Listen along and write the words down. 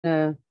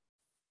we're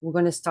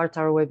going to start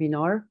our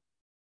webinar.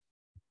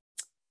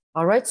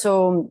 All right,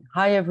 so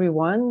hi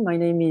everyone. My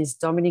name is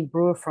Dominique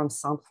Brewer from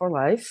Sound for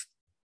Life.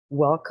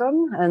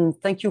 Welcome, and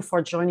thank you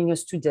for joining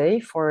us today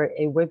for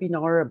a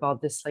webinar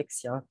about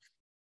dyslexia.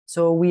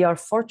 So we are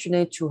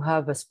fortunate to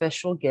have a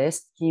special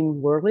guest,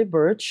 Kim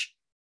Wyrley-Birch,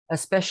 a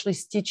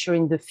specialist teacher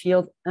in the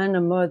field and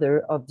a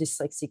mother of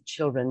dyslexic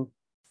children.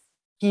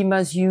 Kim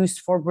has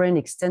used Forbrain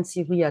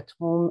extensively at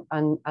home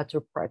and at her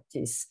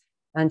practice,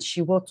 and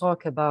she will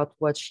talk about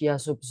what she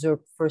has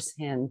observed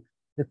firsthand,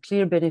 the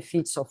clear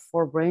benefits of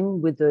Forbrain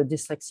with the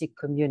dyslexic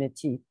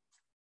community.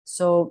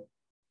 So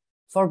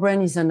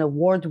Forbrain is an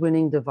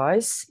award-winning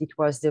device. It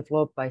was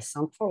developed by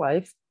Sound for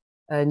Life,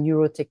 a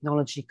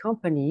neurotechnology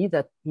company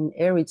that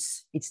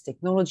inherits its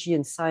technology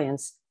and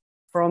science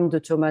from the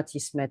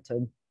Tomatis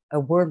method, a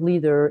world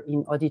leader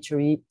in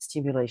auditory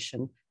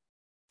stimulation.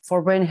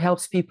 Forbrain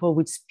helps people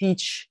with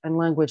speech and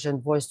language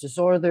and voice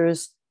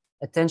disorders,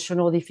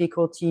 attentional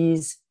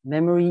difficulties,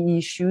 memory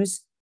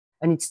issues,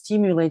 and it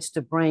stimulates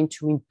the brain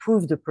to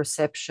improve the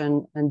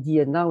perception and the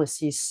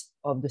analysis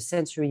of the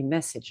sensory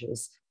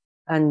messages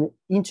and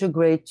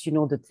integrate,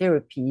 the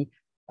therapy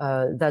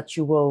that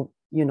you will,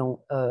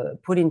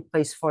 put in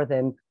place for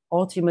them.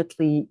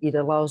 Ultimately, it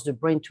allows the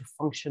brain to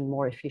function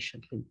more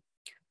efficiently.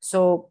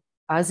 So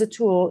as a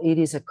tool, it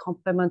is a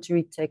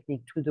complementary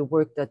technique to the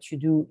work that you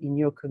do in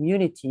your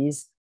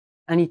communities,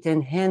 and it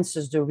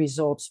enhances the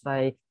results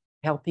by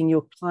helping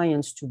your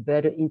clients to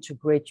better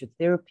integrate your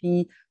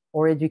therapy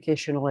or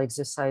educational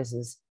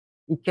exercises.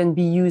 It can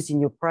be used in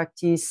your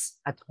practice,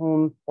 at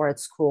home, or at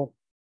school.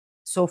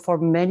 So for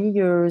many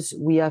years,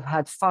 we have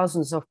had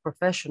thousands of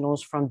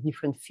professionals from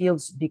different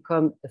fields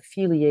become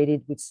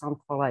affiliated with Sound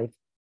for Life.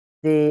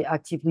 They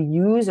actively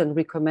use and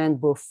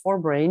recommend both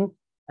Forbrain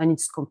and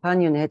its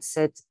companion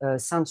headset,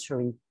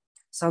 Sensory.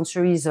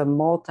 Sensory is a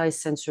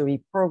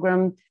multi-sensory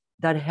program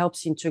that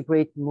helps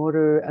integrate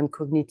motor and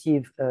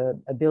cognitive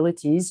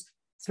abilities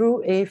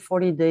through a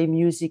 40-day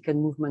music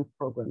and movement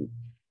program.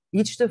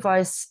 Each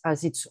device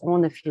has its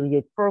own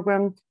affiliate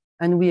program,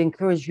 and we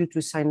encourage you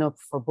to sign up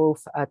for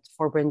both at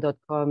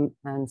forbrain.com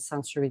and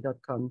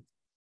sensory.com.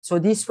 So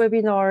this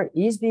webinar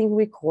is being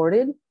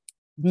recorded.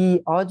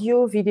 The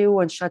audio, video,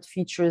 and chat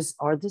features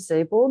are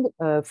disabled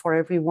for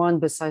everyone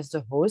besides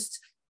the host,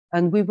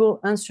 and we will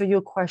answer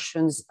your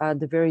questions at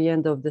the very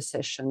end of the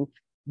session.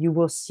 You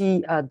will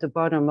see at the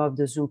bottom of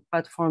the Zoom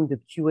platform the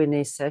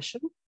Q&A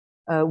session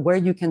where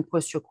you can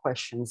post your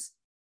questions.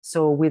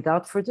 So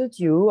without further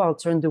ado, I'll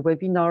turn the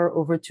webinar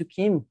over to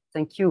Kim.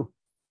 Thank you.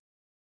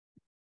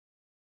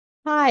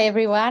 Hi,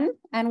 everyone,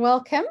 and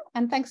welcome,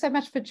 and thanks so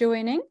much for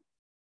joining.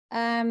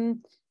 A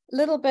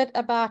little bit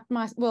about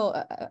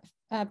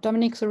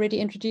Dominique's already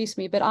introduced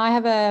me, but I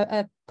have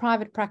a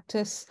private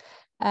practice.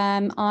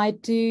 I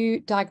do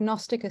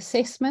diagnostic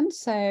assessments,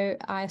 so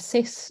I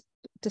assess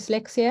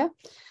dyslexia.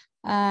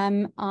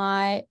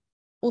 I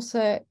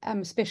also am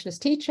a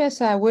specialist teacher,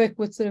 so I work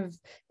with sort of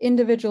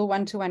individual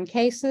one-to-one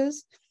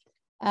cases.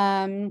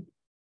 And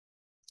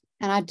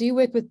I do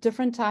work with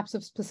different types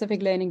of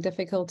specific learning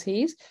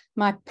difficulties.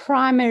 My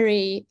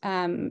primary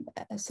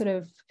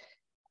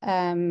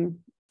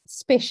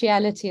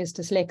speciality is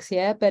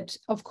dyslexia, but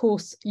of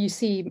course you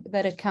see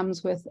that it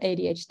comes with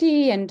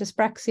ADHD and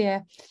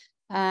dyspraxia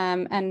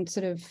and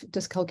sort of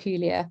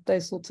dyscalculia,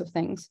 those sorts of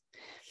things.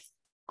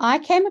 I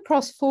came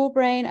across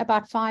Forbrain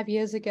about 5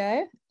 years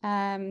ago.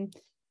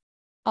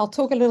 I'll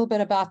talk a little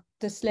bit about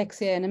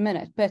dyslexia in a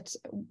minute, but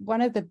one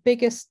of the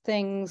biggest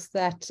things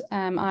that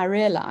I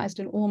realized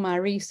in all my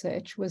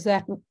research was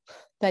that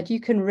you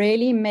can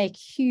really make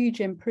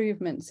huge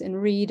improvements in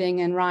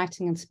reading and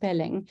writing and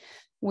spelling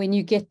when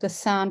you get the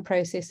sound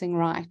processing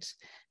right.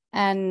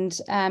 And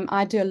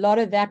I do a lot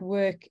of that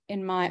work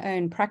in my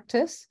own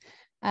practice.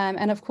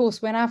 And of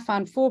course, when I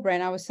found Forbrain,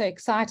 I was so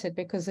excited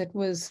because it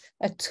was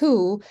a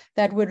tool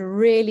that would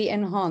really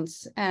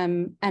enhance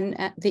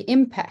the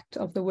impact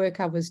of the work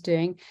I was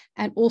doing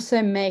and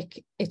also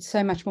make it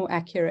so much more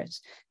accurate.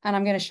 And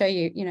I'm going to show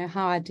you,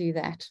 how I do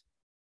that.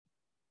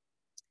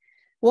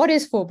 What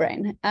is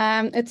Forbrain?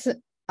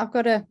 I've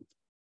got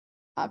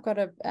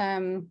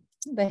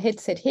the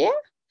headset here.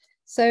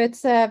 So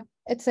it's a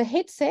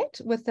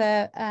headset with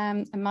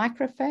a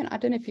microphone. I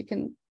don't know if you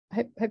can.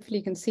 Hopefully,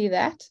 you can see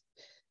that.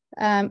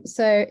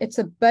 So it's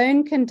a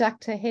bone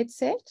conductor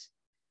headset.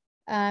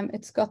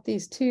 It's got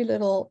these two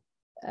little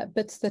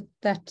bits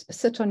that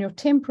sit on your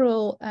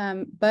temporal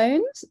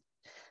bones.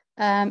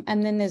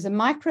 And then there's a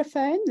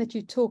microphone that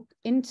you talk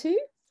into,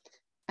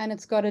 and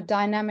it's got a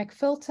dynamic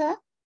filter,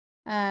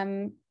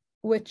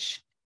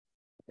 which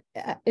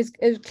is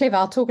clever.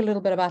 I'll talk a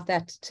little bit about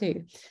that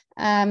too.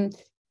 And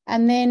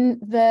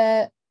then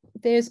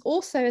there's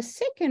also a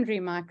secondary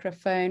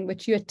microphone,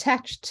 which you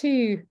attach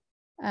to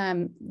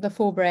the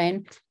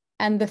Forbrain,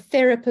 and the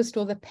therapist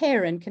or the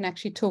parent can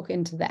actually talk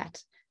into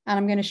that. And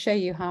I'm going to show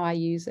you how I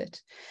use it.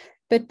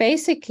 But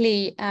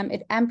basically,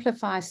 it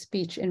amplifies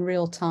speech in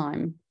real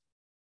time.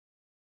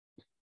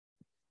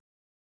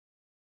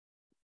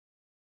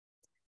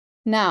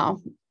 Now,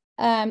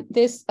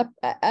 There's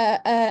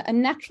a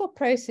natural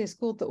process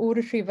called the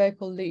auditory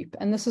vocal loop,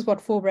 and this is what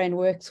Forbrain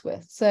works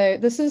with. So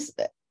this is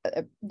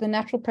the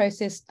natural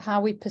process,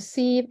 how we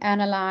perceive,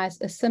 analyze,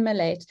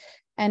 assimilate,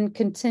 and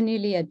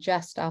continually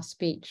adjust our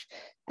speech.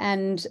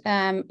 And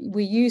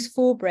we use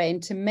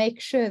Forbrain to make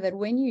sure that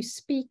when you're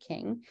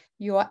speaking,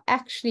 you are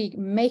actually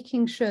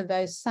making sure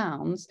those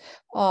sounds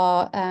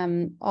are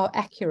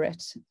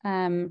accurate.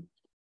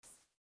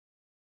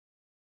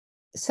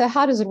 So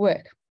how does it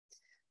work?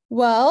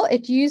 Well,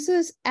 it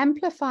uses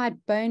amplified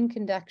bone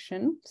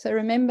conduction. So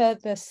remember,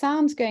 the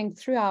sound's going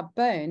through our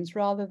bones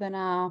rather than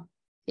our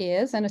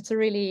ears. And it's a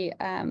really,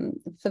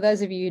 for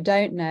those of you who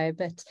don't know,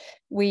 but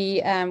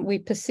we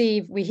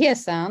hear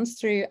sounds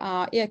through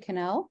our ear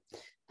canal,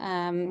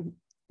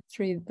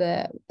 through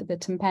the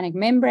tympanic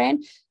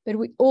membrane, but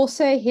we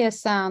also hear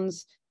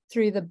sounds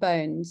through the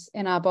bones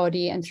in our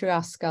body and through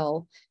our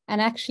skull. And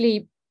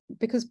actually,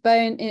 because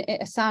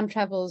a sound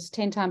travels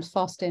 10 times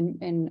faster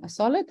in a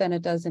solid than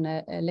it does in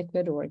a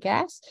liquid or a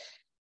gas,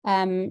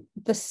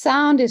 the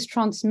sound is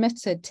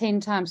transmitted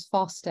 10 times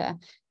faster.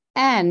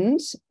 And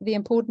the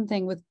important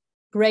thing, with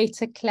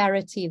greater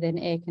clarity than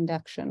air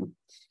conduction.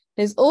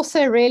 There's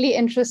also really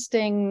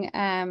interesting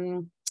a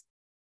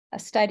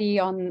study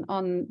on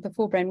the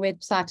Forbrain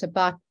website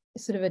about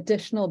sort of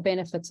additional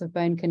benefits of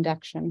bone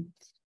conduction.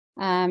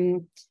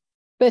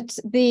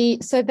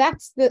 These are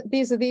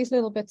these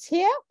little bits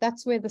here.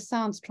 That's where the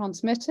sound's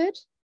transmitted.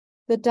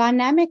 The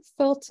dynamic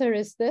filter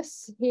is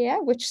this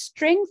here, which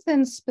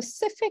strengthens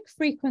specific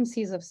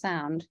frequencies of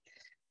sound.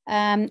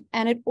 And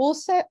it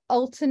also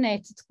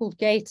alternates, it's called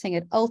gating.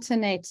 It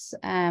alternates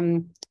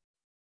the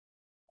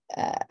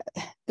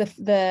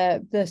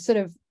sort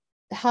of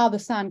how the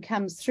sound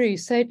comes through.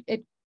 So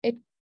it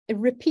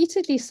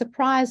repeatedly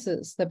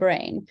surprises the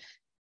brain.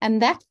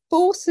 And that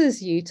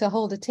forces you to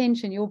hold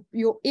attention.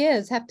 Your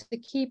ears have to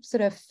keep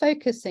sort of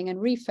focusing and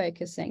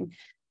refocusing.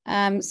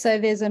 So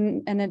there's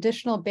an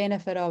additional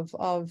benefit of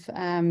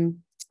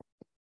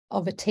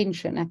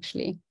attention,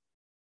 actually.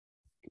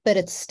 But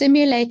it's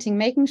stimulating,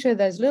 making sure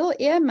those little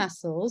ear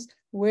muscles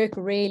work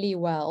really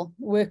well,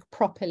 work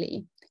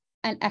properly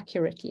and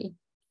accurately.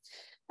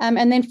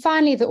 And then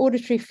finally, the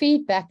auditory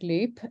feedback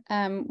loop,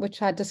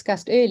 which I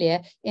discussed earlier,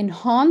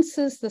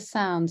 enhances the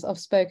sounds of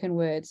spoken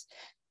words.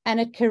 And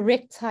it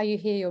corrects how you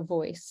hear your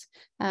voice,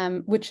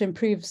 which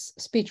improves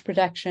speech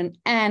production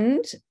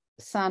and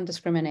sound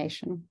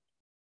discrimination.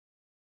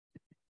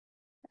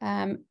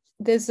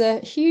 There's a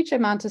huge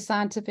amount of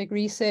scientific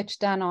research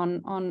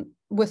done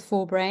with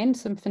Forbrain,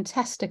 some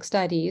fantastic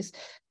studies,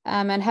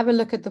 and have a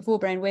look at the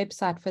Forbrain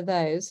website for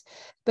those.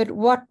 But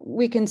what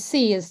we can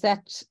see is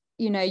that,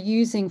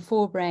 using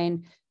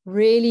Forbrain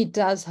really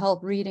does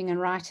help reading and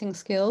writing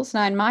skills.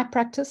 Now, in my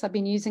practice, I've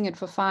been using it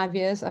for 5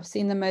 years. I've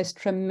seen the most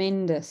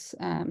tremendous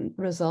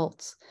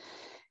results.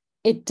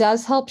 It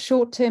does help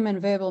short-term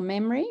and verbal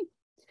memory.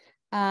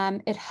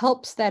 It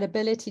helps that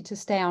ability to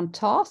stay on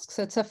task.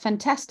 So it's a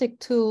fantastic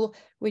tool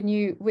when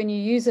you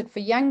use it for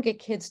younger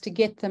kids to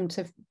get them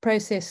to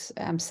process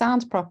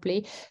sounds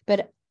properly.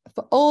 But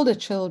for older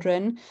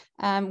children,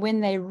 when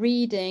they're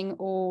reading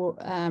or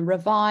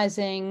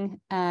revising,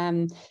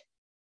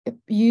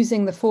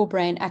 using the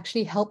Forbrain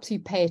actually helps you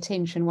pay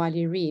attention while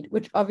you read,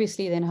 which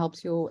obviously then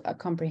helps your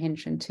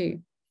comprehension too.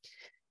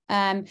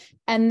 And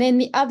then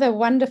the other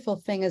wonderful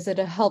thing is that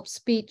it helps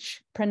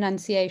speech,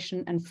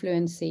 pronunciation, and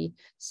fluency.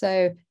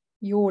 So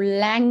your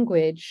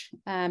language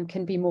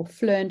can be more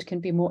fluent,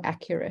 can be more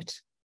accurate.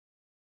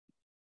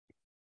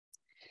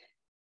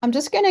 I'm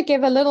just going to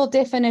give a little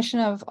definition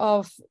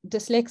of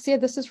dyslexia.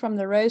 This is from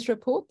the Rose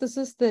Report. This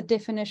is the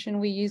definition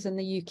we use in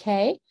the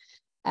UK.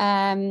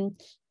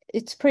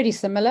 It's pretty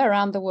similar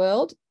around the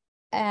world.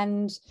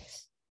 And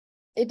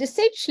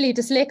essentially,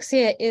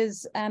 dyslexia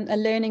is a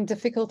learning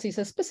difficulty,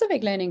 so a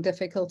specific learning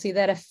difficulty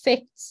that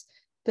affects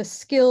the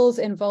skills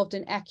involved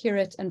in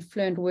accurate and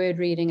fluent word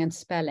reading and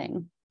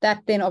spelling.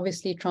 That then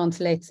obviously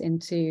translates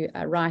into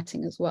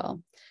writing as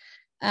well.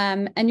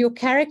 And your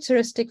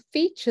characteristic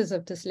features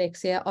of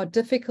dyslexia are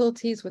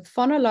difficulties with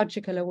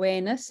phonological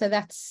awareness, so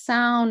that's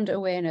sound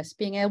awareness,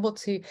 being able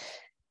to,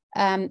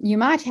 you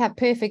might have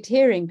perfect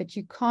hearing, but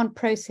you can't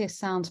process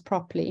sounds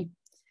properly.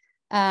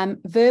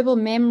 Verbal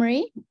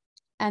memory,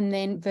 and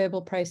then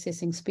verbal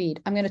processing speed.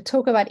 I'm going to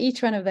talk about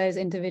each one of those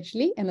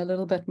individually in a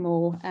little bit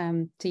more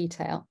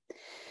detail.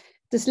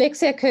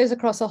 Dyslexia occurs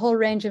across a whole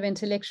range of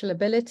intellectual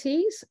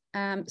abilities.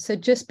 So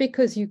just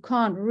because you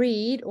can't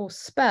read or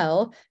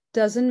spell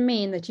doesn't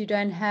mean that you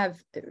don't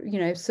have,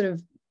 sort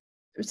of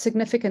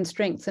significant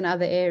strengths in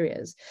other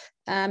areas.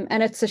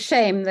 And it's a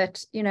shame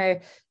that,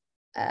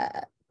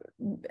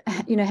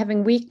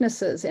 having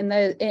weaknesses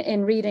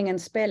in reading and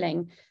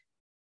spelling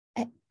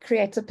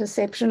creates a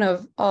perception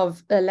of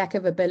a lack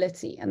of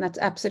ability, and that's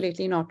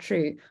absolutely not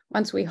true.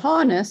 Once we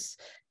harness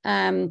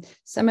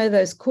some of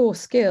those core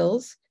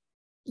skills,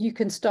 you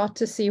can start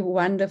to see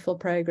wonderful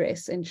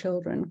progress in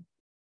children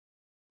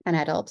and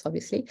adults,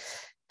 obviously.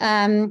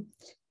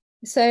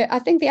 So I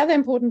think the other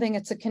important thing,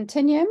 it's a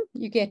continuum.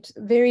 You get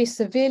very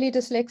severely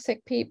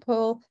dyslexic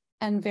people,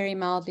 and very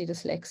mildly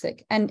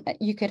dyslexic. And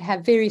you could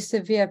have very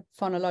severe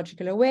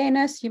phonological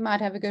awareness. You might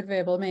have a good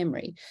verbal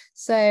memory.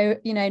 So,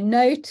 you know,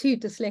 no two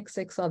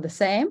dyslexics are the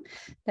same.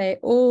 They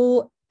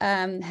all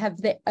have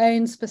their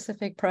own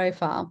specific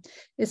profile.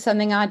 Is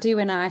something I do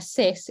when I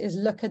assess, is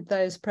look at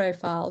those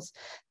profiles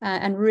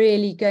and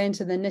really go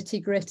into the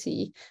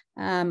nitty-gritty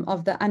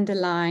of the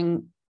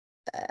underlying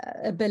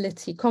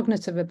ability,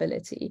 cognitive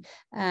ability,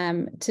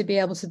 to be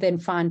able to then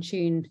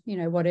fine-tune, you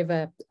know,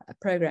 whatever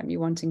program you're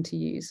wanting to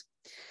use.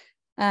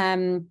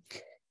 You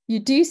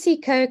do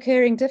see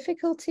co-occurring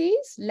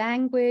difficulties: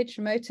 language,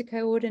 motor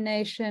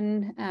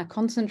coordination,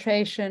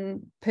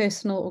 concentration,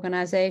 personal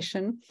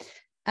organization.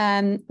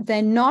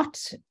 They're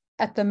not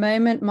at the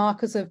moment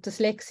markers of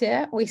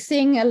dyslexia. We're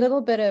seeing a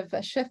little bit of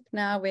a shift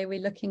now where we're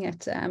looking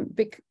at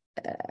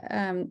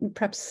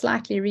perhaps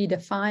slightly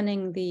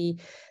redefining the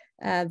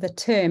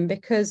term,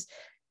 because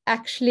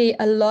actually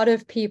a lot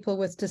of people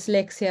with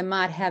dyslexia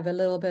might have a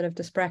little bit of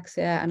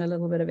dyspraxia and a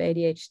little bit of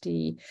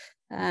ADHD.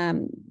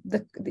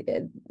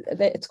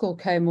 It's called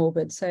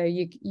comorbid. So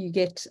you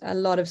get a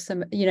lot of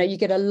you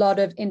get a lot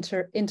of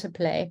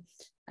interplay,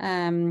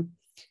 and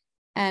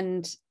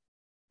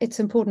it's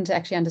important to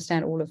actually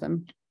understand all of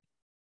them.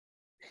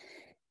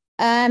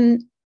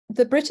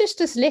 The British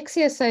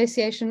Dyslexia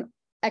Association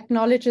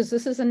acknowledges,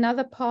 this is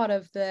another part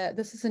of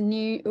this is a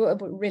new,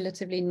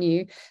 relatively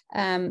new,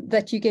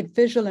 that you get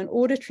visual and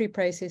auditory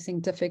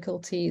processing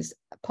difficulties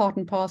part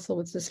and parcel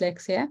with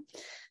dyslexia,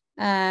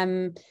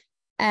 and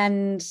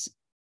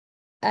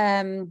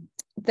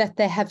that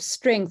they have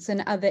strengths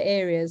in other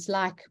areas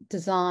like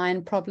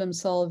design, problem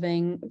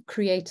solving,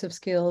 creative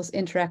skills,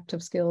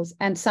 interactive skills,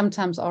 and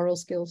sometimes oral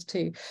skills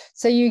too.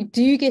 So you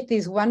do get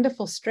these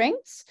wonderful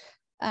strengths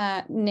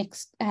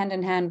next hand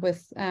in hand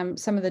with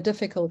some of the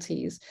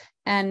difficulties.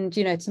 And,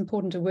 you know, it's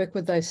important to work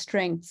with those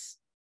strengths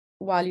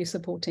while you're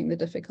supporting the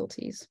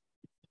difficulties.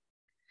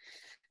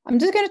 I'm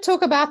just going to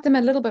talk about them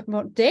a little bit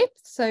more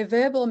depth. So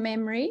verbal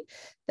memory,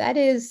 that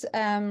is,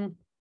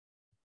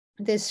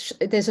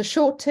 there's a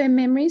short-term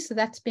memory. So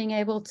that's being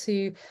able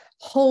to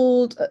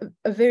hold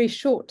a very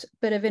short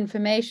bit of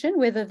information,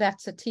 whether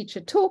that's a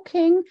teacher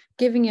talking,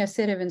 giving you a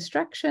set of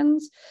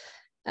instructions,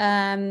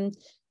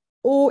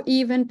 or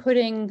even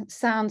putting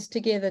sounds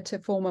together to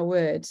form a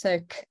word. So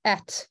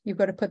at, you've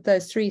got to put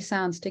those three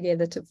sounds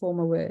together to form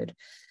a word.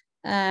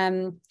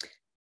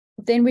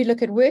 Then we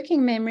look at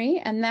working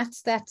memory, and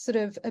that's that sort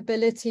of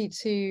ability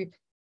to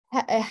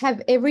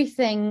have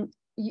everything,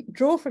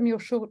 draw from your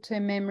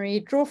short-term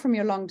memory, draw from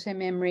your long-term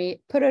memory,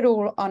 put it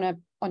all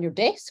on your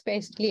desk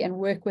basically, and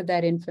work with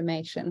that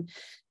information.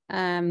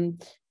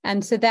 And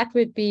so that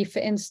would be, for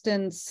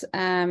instance,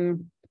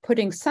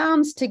 putting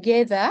sounds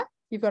together.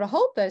 You've got to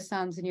hold those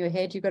sounds in your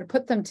head. You've got to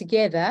put them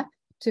together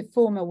to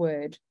form a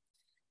word.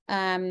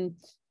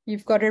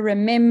 You've got to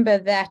remember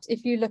that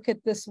if you look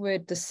at this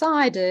word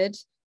decided,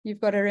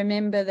 you've got to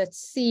remember that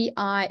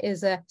CI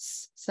is a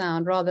S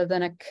sound rather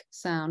than a K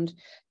sound.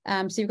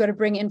 So you've got to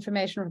bring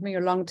information from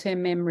your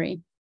long-term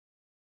memory.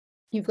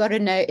 You've got to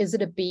know, is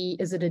it a B,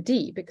 is it a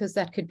D? Because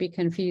that could be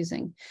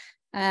confusing.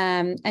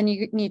 And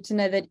you need to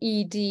know that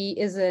ED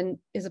is a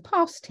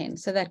past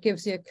tense. So that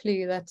gives you a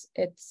clue that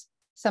it's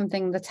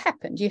something that's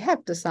happened. You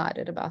have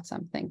decided about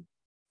something.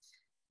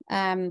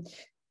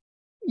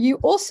 You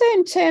also,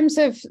 in terms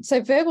of,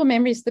 so verbal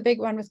memory is the big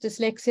one with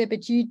dyslexia,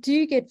 but you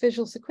do get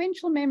visual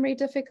sequential memory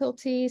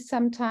difficulties,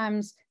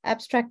 sometimes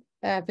abstract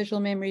visual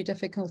memory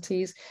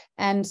difficulties.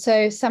 And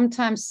so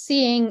sometimes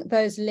seeing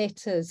those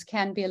letters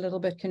can be a little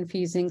bit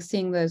confusing,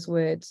 seeing those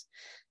words.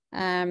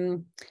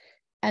 And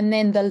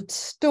then the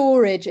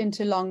storage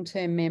into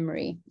long-term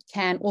memory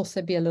can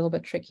also be a little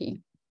bit tricky.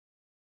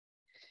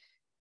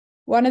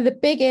 One of the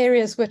big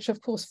areas, which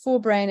of course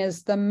Forbrain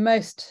is the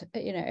most,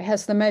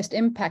 has the most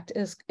impact,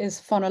 is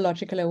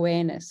phonological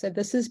awareness. So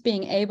this is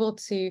being able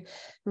to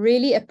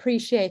really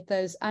appreciate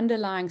those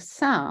underlying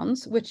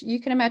sounds, which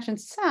you can imagine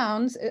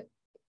sounds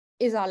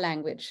is our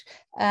language,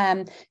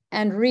 and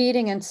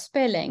reading and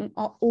spelling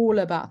are all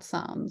about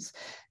sounds.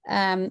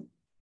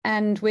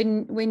 And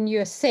when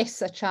you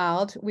assess a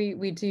child,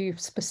 we do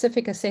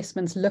specific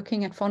assessments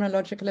looking at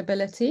phonological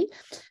ability,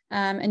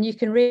 and you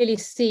can really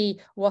see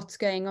what's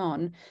going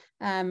on.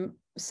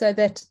 So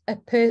that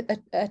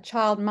a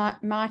child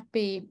might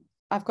be,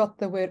 I've got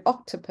the word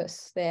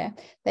octopus there,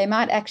 they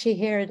might actually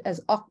hear it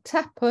as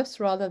octopus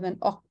rather than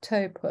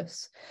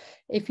octopus.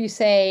 If you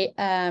say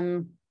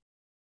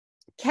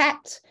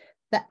cat,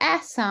 the A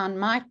sound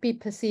might be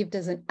perceived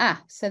as an A,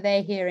 so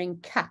they're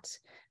hearing cat.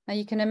 Now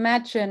you can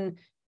imagine,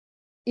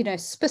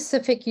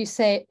 specific, you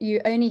say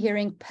you're only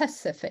hearing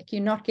Pacific,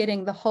 you're not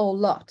getting the whole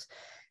lot.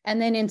 And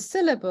then in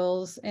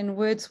syllables, in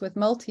words with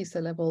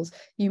multi-syllables,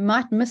 you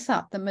might miss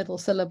out the middle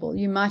syllable.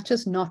 You might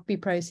just not be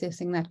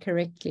processing that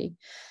correctly.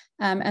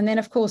 And then,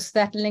 of course,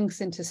 that links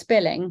into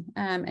spelling.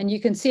 And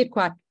you can see it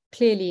quite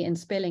clearly in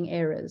spelling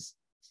errors.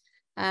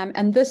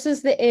 And this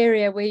is the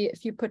area where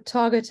if you put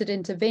targeted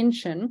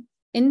intervention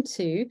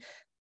into,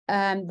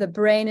 the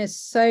brain is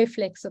so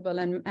flexible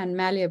and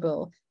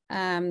malleable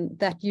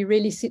that you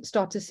really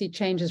start to see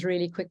changes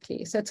really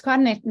quickly. So it's quite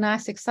a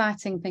nice,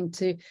 exciting thing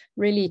to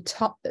really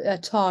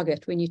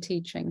target when you're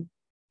teaching.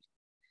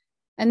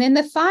 And then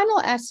the final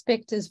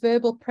aspect is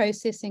verbal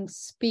processing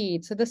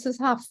speed. So this is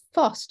how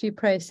fast you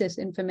process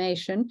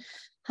information,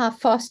 how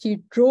fast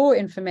you draw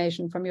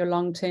information from your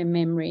long-term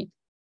memory.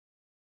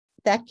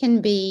 That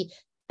can be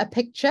a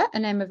picture, a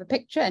name of a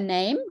picture, a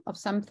name of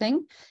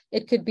something.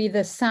 It could be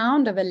the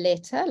sound of a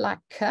letter like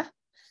K.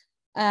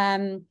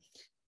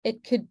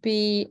 It could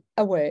be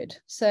a word.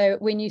 So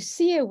when you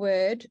see a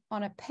word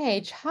on a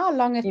page, how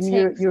long it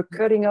takes. You're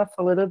cutting off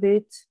a little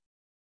bit.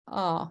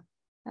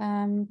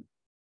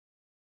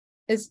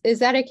 Is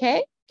that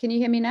okay? Can you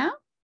hear me now?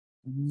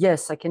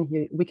 Yes, I can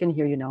hear. We can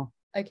hear you now.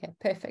 Okay,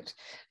 perfect.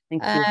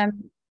 Thank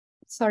you.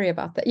 Sorry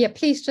about that. Yeah,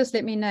 please just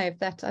let me know if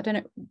that, I don't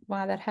know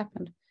why that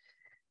happened.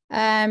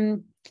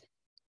 And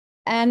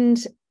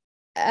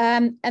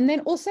then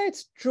also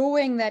it's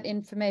drawing that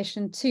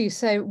information too.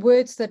 So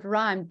words that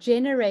rhyme,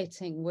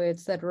 generating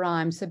words that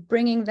rhyme. So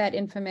bringing that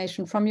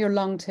information from your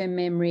long-term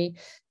memory,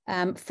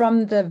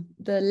 from the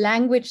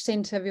language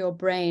center of your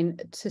brain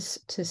to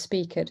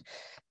speak it.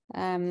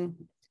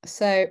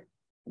 So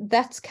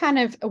that's kind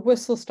of a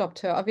whistle-stop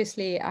tour.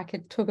 Obviously, I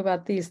could talk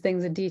about these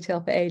things in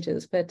detail for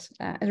ages, but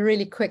a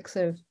really quick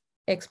sort of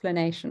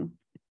explanation.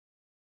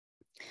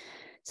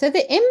 So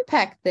the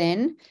impact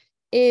then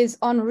is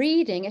on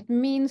reading. It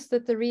means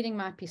that the reading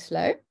might be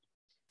slow.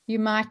 You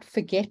might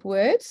forget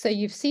words. So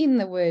you've seen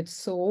the word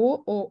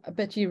saw,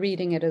 but you're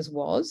reading it as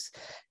was.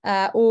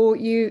 Or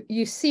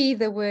you see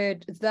the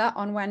word the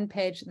on one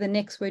page, the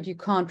next word you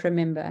can't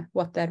remember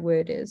what that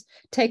word is.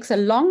 It takes a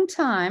long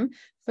time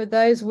for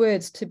those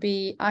words to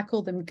be, I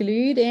call them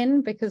glued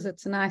in, because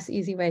it's a nice,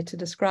 easy way to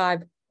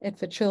describe it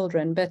for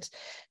children, but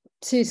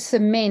to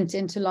cement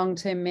into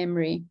long-term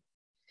memory.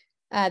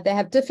 They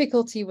have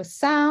difficulty with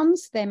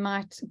sounds. They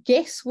might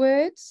guess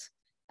words,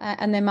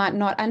 and they might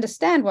not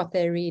understand what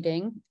they're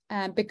reading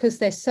because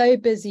they're so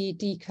busy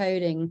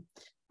decoding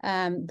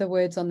the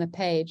words on the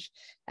page.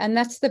 And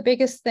that's the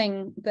biggest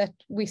thing that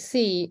we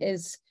see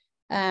is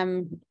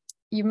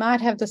you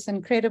might have this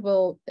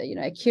incredible,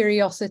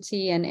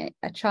 curiosity and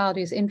a child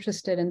who's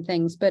interested in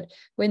things, but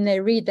when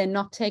they read, they're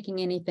not taking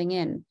anything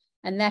in.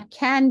 And that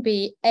can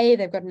be A,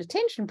 they've got an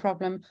attention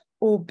problem,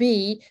 or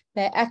B,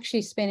 they're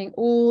actually spending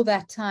all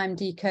that time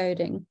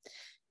decoding.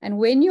 And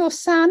when your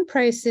sound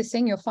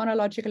processing, your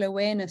phonological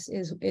awareness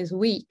is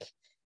weak,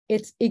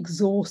 it's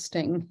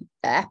exhausting,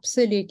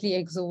 absolutely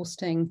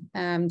exhausting.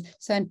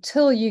 So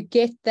until you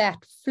get that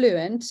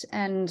fluent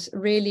and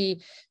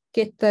really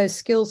get those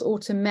skills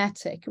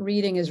automatic,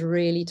 reading is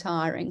really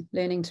tiring,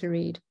 learning to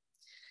read.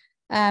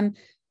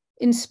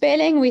 In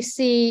spelling, we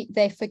see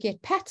they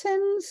forget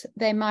patterns,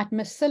 they might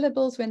miss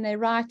syllables when they're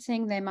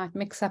writing, they might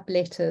mix up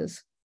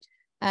letters.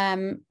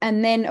 And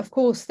then, of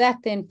course, that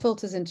then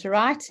filters into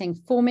writing,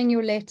 forming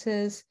your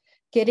letters,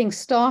 getting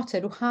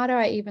started. How do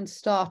I even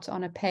start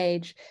on a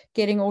page?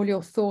 Getting all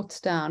your thoughts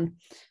down.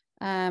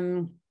 How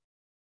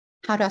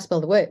do I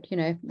spell the word?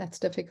 That's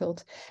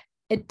difficult.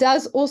 It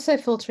does also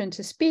filter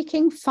into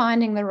speaking,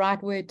 finding the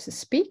right word to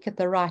speak at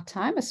the right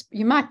time.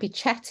 You might be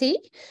chatty,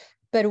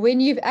 but when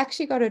you've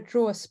actually got to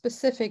draw a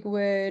specific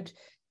word,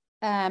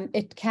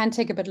 it can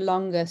take a bit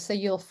longer. So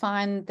you'll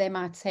find they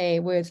might say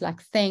words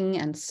like thing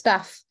and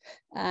stuff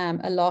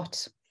a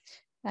lot.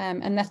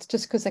 And that's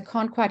just because they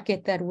can't quite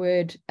get that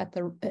word at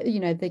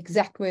the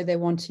exact word they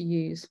want to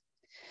use.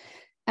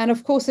 And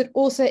of course, it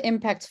also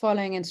impacts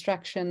following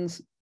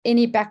instructions.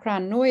 Any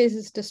background noise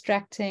is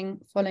distracting.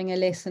 Following a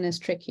lesson is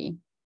tricky.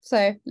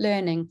 So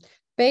learning.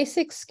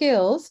 Basic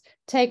skills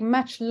take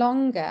much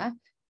longer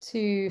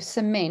to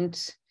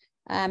cement,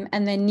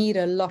 and they need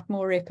a lot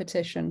more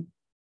repetition.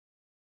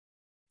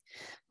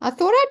 I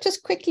thought I'd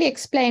just quickly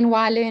explain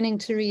why learning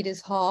to read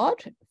is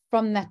hard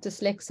from that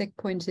dyslexic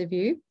point of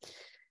view.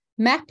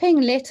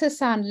 Mapping letter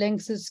sound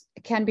links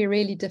can be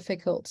really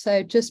difficult.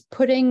 So just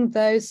putting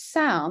those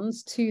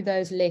sounds to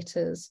those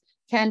letters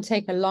can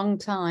take a long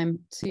time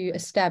to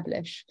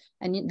establish,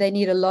 and they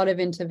need a lot of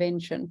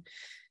intervention.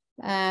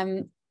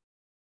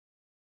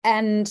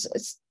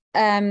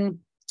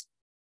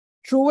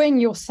 Drawing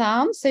your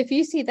sounds. So if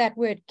you see that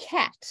word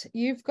cat,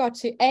 you've got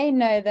to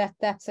know that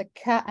that's a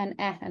K, an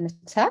A, and a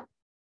T,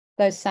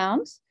 those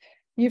sounds.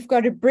 You've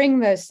got to bring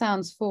those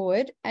sounds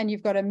forward, and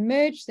you've got to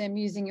merge them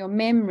using your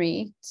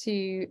memory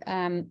to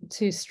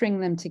string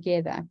them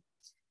together.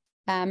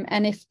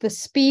 And if the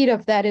speed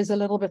of that is a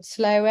little bit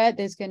slower,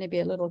 there's going to be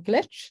a little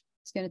glitch.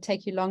 It's going to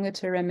take you longer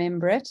to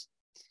remember it.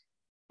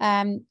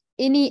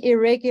 Any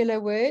irregular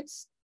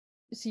words,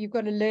 so you've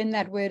got to learn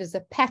that word as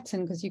a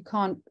pattern, because you've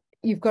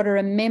got to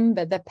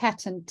remember the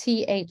pattern.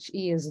 THE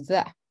is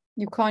the.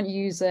 You can't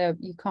use a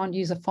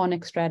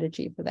phonics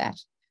strategy for that.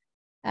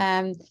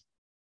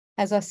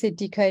 As I said,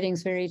 decoding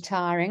is very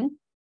tiring.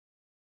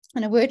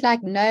 And a word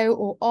like no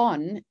or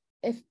on,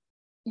 if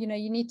you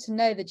need to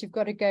know that you've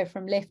got to go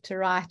from left to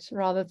right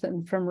rather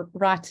than from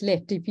right to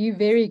left. If you're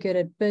very good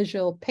at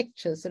visual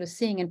pictures, sort of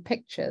seeing in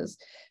pictures,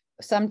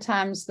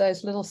 sometimes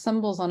those little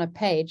symbols on a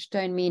page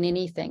don't mean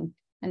anything.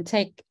 and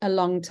take a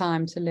long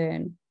time to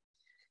learn.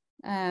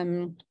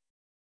 And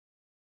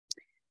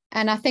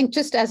I think,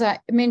 just as I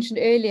mentioned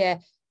earlier,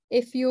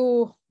 if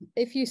you're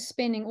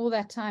spending all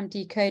that time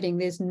decoding,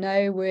 there's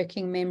no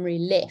working memory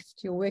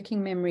left. Your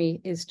working memory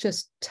is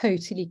just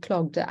totally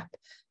clogged up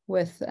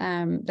with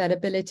that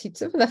ability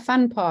to. The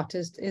fun part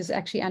is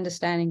actually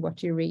understanding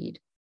what you read.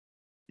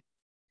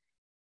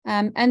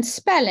 And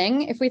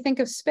spelling, if we think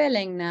of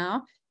spelling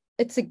now,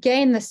 it's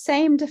again the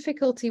same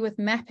difficulty with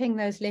mapping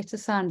those letter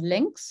sound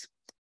links.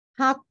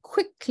 How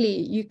quickly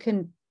you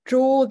can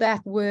draw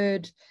that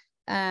word,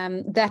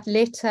 that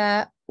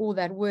letter or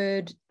that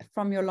word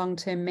from your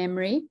long-term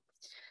memory.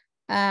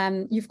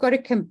 You've got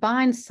to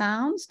combine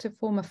sounds to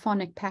form a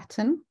phonic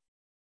pattern.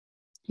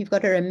 You've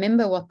got to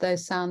remember what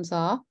those sounds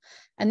are.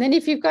 And then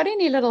if you've got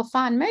any little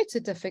fine motor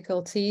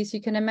difficulties,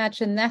 you can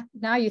imagine that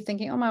now you're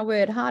thinking, oh my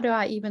word, how do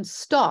I even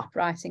start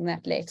writing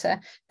that letter?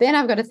 Then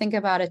I've got to think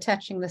about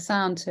attaching the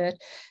sound to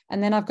it.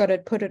 And then I've got to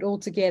put it all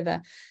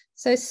together.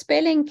 So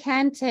spelling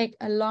can take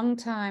a long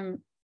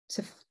time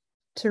to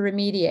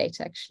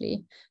remediate,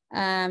 actually.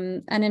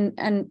 And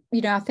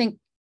you know, I think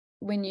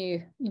when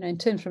you know, in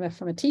terms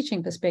from a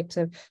teaching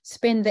perspective,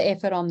 spend the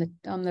effort on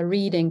the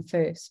reading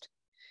first.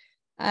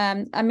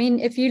 I mean,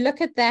 if you look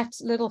at that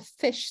little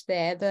fish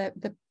there,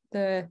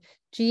 the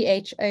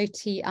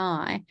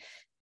GHOTI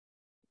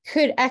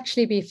could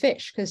actually be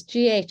fish, because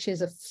GH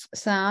is a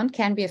sound,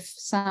 can be a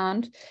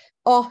sound,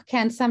 or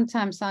can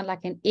sometimes sound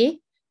like an I,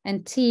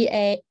 and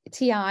TI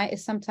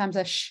is sometimes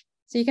a sh.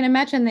 So you can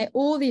imagine there are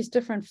all these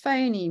different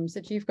phonemes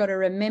that you've got to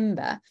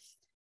remember.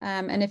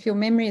 And if your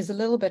memory is a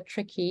little bit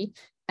tricky,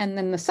 and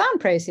then the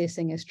sound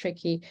processing is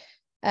tricky,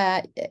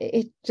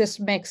 it just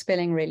makes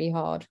spelling really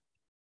hard.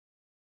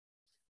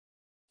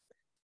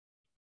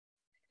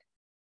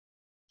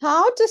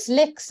 How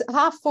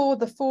for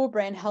the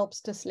Forbrain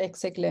helps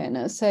dyslexic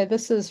learners. So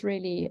this is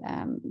really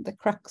the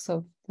crux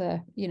of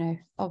the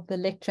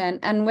lecture.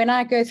 And when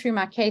I go through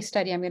my case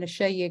study, I'm going to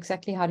show you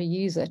exactly how to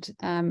use it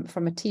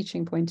from a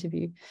teaching point of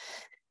view.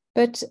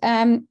 But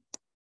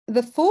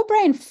the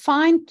Forbrain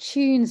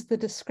fine-tunes the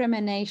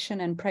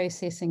discrimination and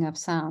processing of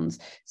sounds.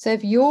 So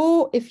if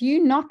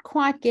you're not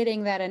quite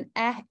getting that an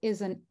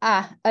is an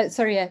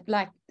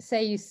like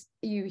say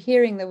you're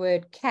hearing the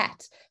word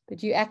cat,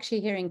 but you're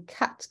actually hearing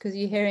cut, because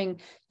you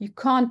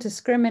can't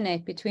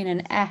discriminate between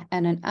an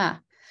and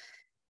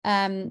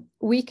an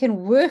we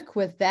can work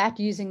with that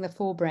using the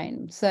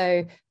Forbrain.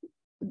 So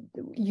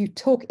you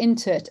talk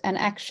into it, and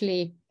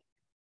actually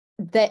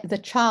the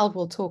child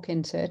will talk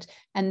into it,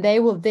 and they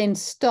will then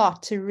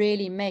start to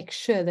really make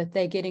sure that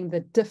they're getting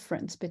the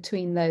difference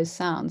between those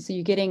sounds. So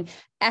you're getting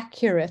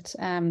accurate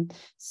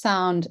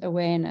sound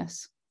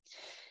awareness.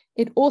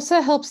 It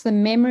also helps the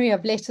memory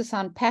of letter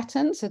sound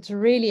patterns. It's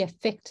really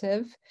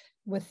effective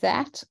with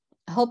that.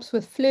 It helps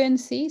with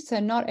fluency, so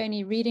not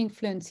only reading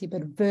fluency,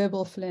 but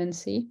verbal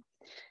fluency.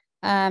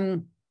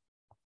 It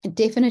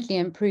definitely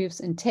improves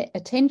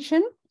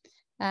attention.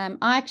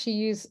 I actually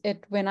use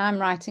it when I'm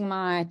writing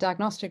my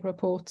diagnostic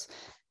reports,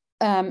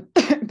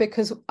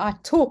 because I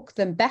talk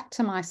them back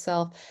to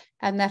myself,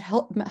 and that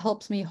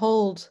helps me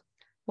hold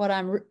what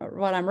I'm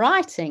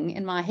writing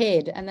in my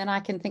head, and then I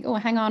can think, oh,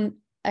 hang on,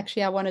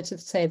 actually I wanted to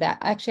say that.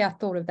 Actually, I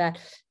thought of that,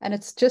 and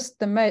it's just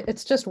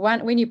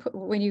when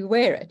you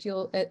wear it,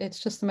 it's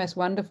just the most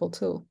wonderful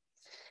tool.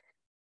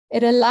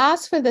 It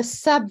allows for the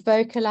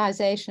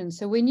sub-vocalization.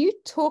 So when you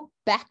talk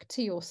back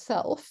to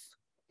yourself,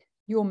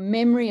 your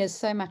memory is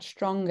so much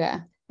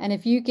stronger. And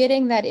if you're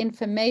getting that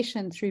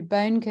information through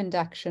bone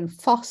conduction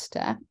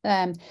faster,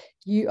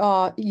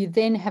 you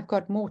then have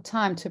got more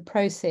time to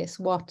process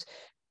what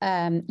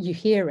you're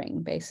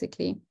hearing,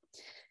 basically.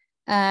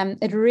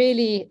 It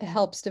really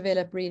helps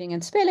develop reading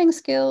and spelling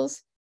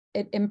skills.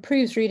 It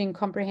improves reading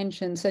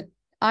comprehension. So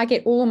I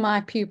get all my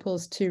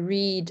pupils to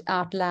read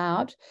out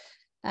loud.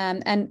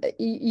 And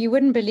you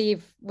wouldn't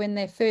believe when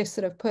they first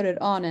sort of put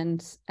it on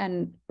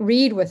and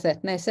read with it,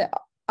 and they say,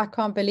 I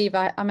can't believe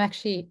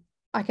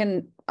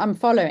I'm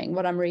following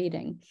what I'm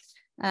reading.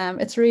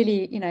 It's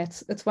really,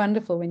 it's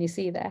wonderful when you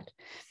see that.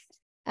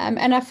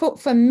 And I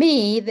thought, for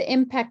me, the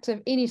impact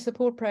of any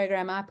support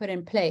program I put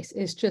in place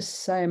is just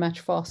so much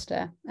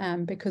faster,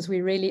 because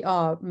we really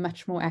are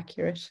much more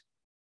accurate.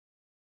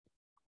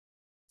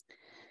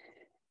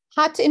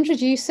 How to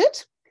introduce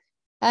it?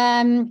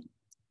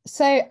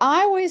 So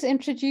I always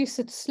introduce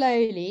it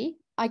slowly.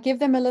 I give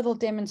them a little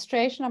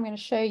demonstration. I'm going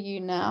to show you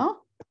now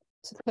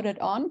to put it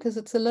on, because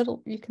it's a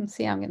little, you can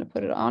see I'm going to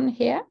put it on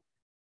here.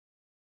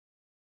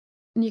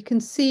 And you can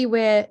see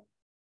where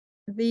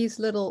these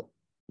little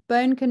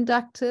bone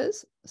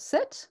conductors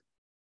sit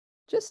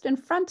just in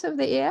front of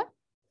the ear.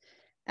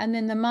 And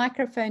then the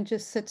microphone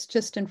just sits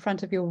just in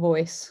front of your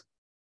voice.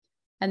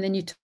 And then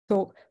you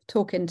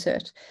talk into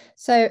it.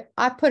 So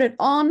I put it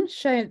on,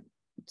 show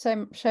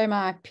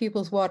my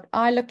pupils what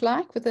I look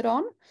like with it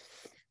on.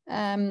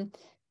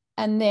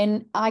 And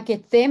then I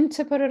get them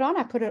to put it on.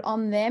 I put it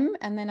on them,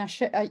 and then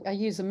I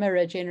use a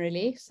mirror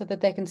generally so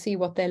that they can see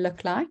what they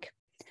look like.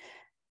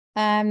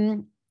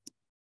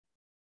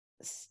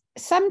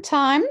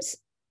 Sometimes,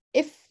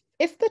 if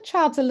if the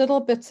child's a little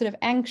bit sort of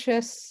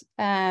anxious,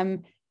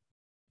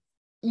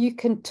 you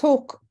can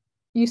talk,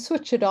 you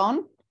switch it on,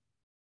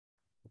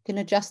 you can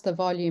adjust the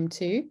volume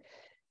too,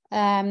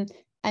 and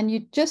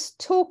you just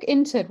talk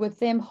into it with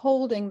them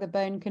holding the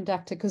bone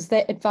conductor, because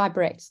it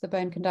vibrates, the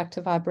bone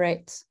conductor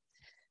vibrates.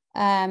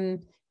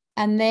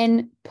 And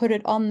then put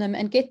it on them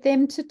and get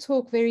them to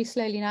talk very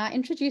slowly. Now, I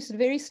introduce it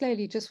very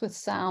slowly, just with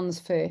sounds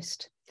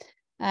first,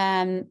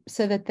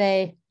 so that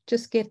they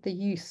just get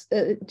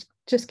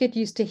get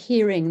used to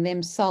hearing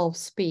themselves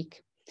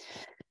speak.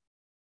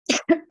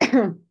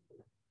 And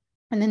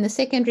then the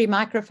secondary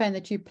microphone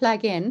that you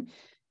plug in,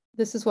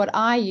 this is what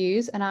I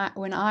use. And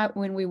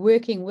when we're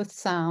working with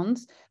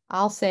sounds,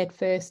 I'll say it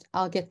first.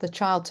 I'll get the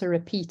child to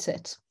repeat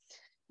it.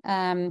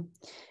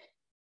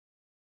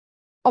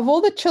 Of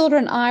all the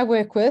children I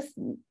work with,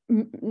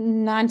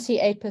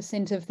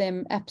 98% of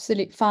them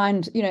absolutely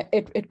find,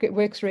 it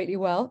works really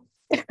well.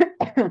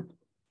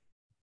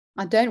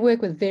 I don't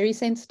work with very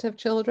sensitive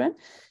children,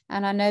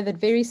 and I know that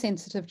very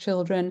sensitive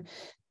children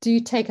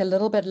do take a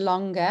little bit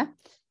longer.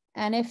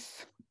 And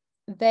if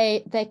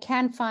they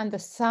can find the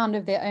sound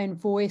of their own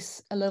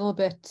voice a little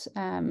bit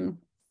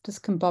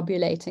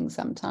discombobulating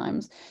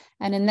sometimes.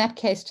 And in that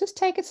case, just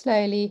take it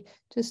slowly,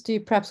 just do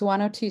perhaps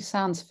 1 or 2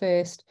 sounds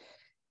first,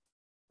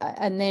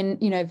 and then,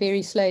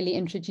 very slowly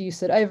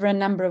introduce it over a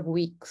number of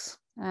weeks.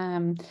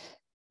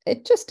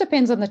 It just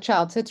depends on the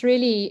child. So it's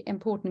really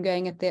important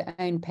going at their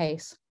own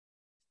pace.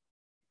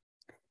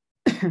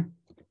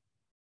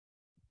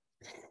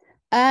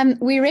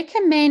 We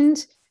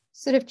recommend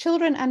sort of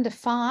children under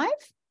 5,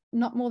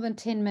 not more than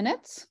 10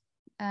 minutes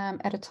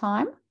at a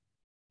time.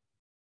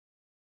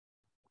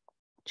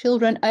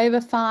 Children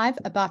over 5,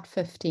 about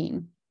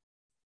 15.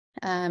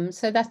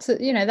 So that's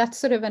that's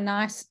sort of a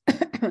nice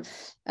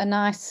a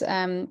nice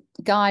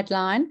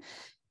guideline.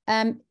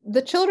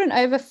 The children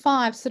over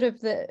 5, sort of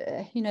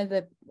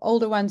the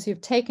older ones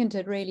who've taken to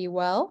it really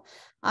well,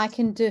 I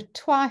can do it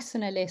twice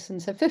in a lesson.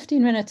 So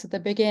 15 minutes at the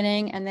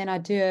beginning, and then I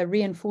do a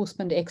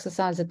reinforcement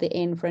exercise at the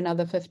end for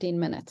another 15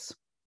 minutes.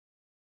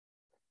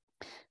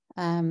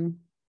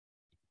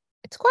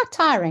 It's quite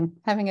tiring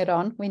having it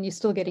on when you're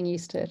still getting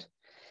used to it.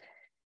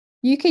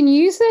 You can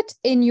use it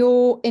in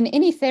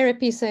any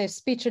therapy. So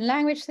speech and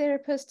language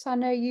therapists, I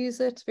know, use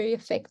it, very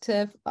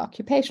effective.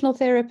 Occupational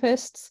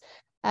therapists,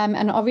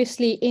 and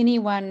obviously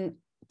anyone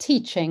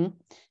teaching.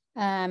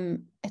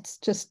 It's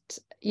just,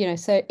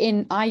 so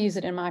I use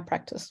it in my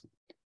practice.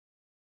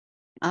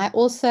 I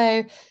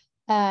also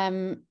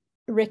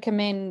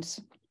recommend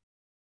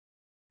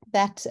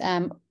that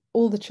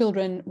all the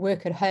children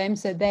work at home.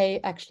 So they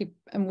actually,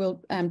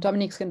 and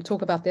Dominique's going to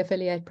talk about the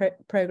affiliate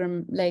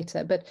program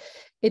later, but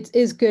it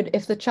is good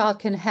if the child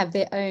can have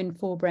their own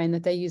Forbrain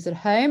that they use at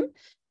home.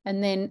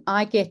 And then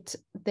I get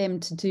them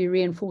to do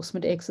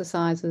reinforcement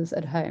exercises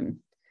at home.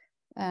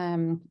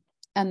 And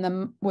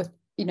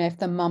if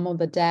the mum or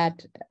the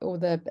dad or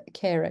the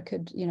carer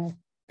could,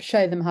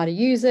 show them how to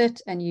use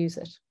it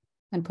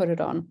and put it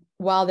on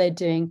while they're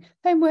doing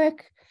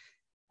homework,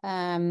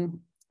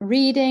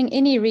 reading,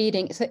 any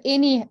reading. So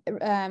any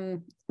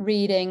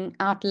reading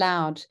out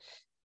loud.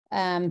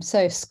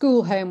 So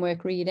school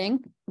homework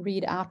reading,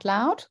 read out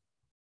loud.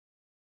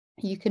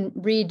 You can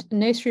read,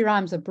 nursery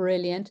rhymes are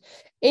brilliant.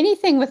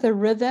 Anything with a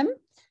rhythm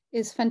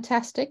is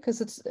fantastic,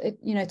 because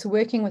it's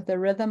working with the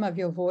rhythm of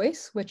your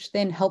voice, which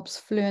then helps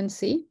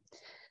fluency.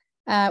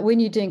 When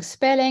you're doing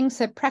spelling,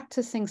 so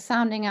practicing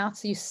sounding out,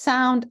 so you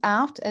sound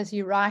out as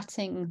you're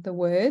writing the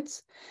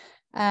words.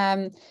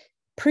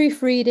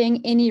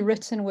 Proofreading any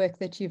written work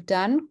that you've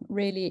done,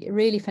 really,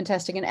 really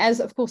fantastic. And as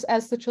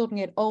the children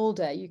get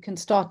older, you can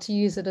start to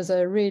use it as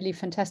a really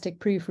fantastic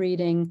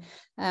proofreading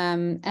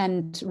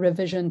and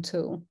revision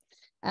tool.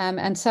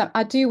 And so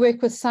I do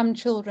work with some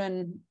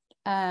children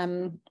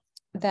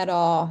that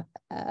are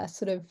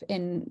sort of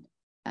in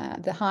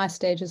the higher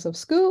stages of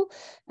school,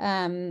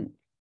 and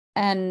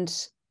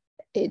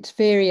it's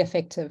very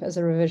effective as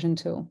a revision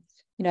tool.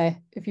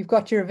 If you've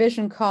got your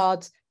revision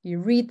cards, you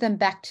read them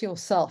back to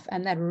yourself,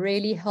 and that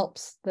really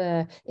helps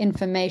the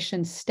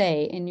information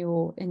stay in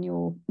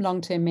your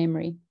long-term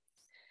memory.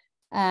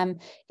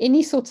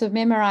 Any sorts of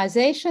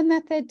memorization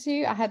that they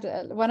do, I had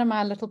one of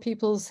my little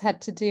pupils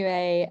had to do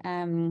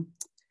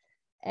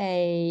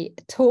a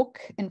talk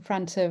in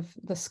front of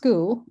the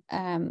school.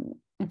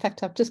 In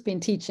fact, I've just been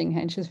teaching her,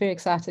 and she was very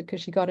excited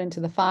because she got into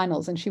the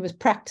finals, and she was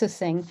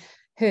practicing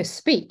her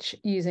speech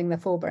using the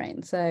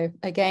Forbrain. So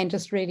again,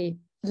 just really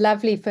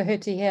lovely for her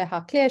to hear how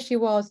clear she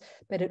was,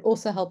 but it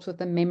also helps with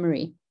the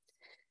memory.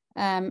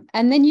 And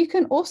then you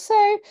can also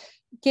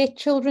get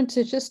children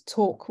to just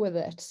talk with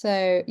it.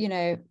 So,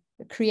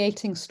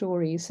 creating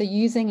stories. So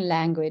using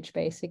language,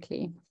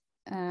 basically,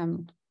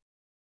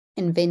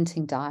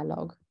 inventing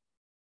dialogue.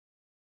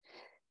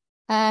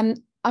 I'm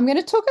going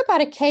to talk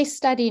about a case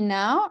study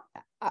now.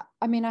 I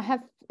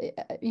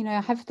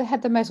have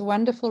had the most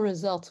wonderful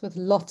results with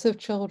lots of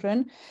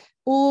children,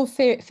 all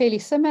fairly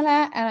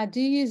similar, and I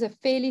do use a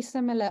fairly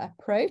similar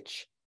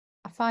approach.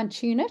 I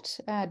fine-tune it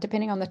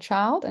depending on the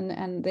child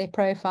and their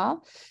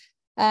profile.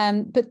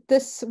 But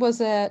this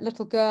was a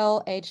little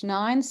girl, age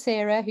 9,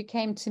 Sarah, who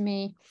came to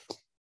me.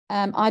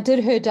 I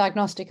did her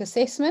diagnostic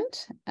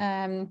assessment,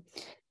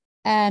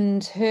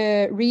 and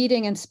her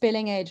reading and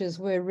spelling ages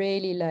were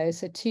really low,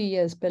 so 2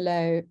 years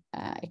below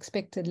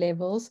expected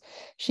levels.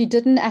 She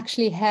didn't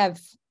actually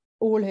have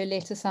all her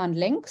letter sound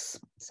links,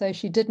 so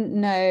she didn't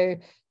know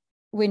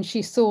when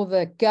she saw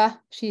the G,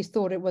 she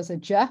thought it was a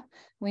J.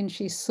 When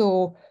she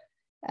saw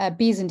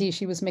B's and D,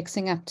 she was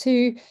mixing up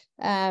too.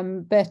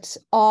 But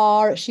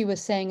R, she was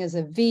saying as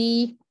a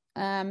V.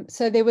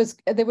 So there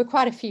were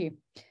quite a few.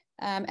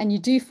 And you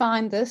do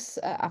find this,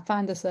 I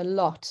find this a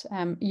lot.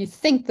 You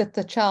think that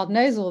the child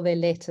knows all their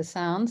letter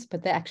sounds,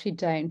 but they actually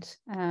don't.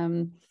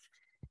 And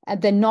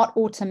they're not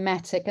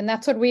automatic. And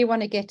that's what we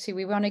want to get to.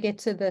 We want to get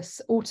to this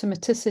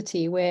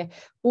automaticity where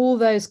all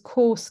those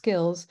core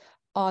skills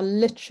are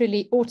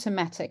literally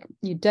automatic.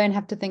 You don't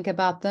have to think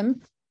about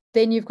them.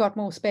 Then you've got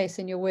more space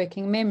in your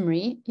working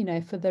memory, you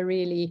know, for the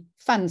really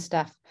fun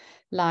stuff,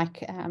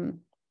 like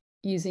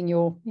using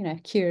your, you know,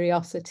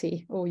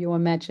 curiosity or your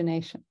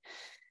imagination.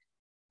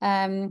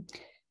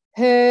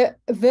 Her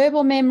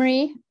verbal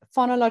memory,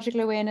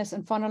 phonological awareness,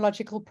 and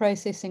phonological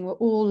processing were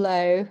all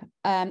low,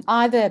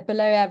 either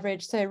below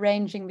average, so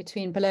ranging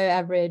between below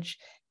average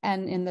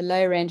and in the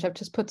low range. I've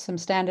just put some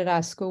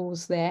standardized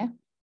scores there.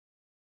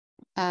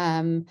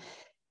 And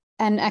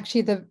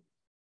actually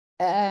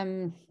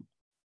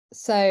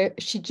so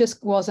she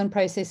just wasn't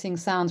processing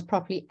sounds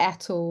properly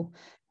at all,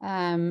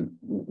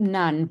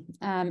 none.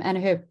 And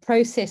her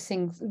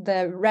processing,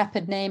 the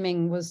rapid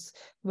naming was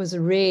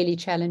really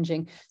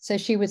challenging. So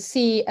she would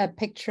see a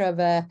picture of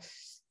a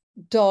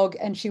dog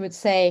and she would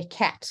say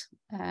cat.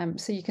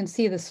 So you can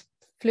see this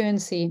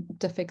fluency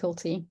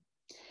difficulty.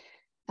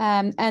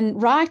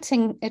 And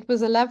writing, it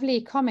was a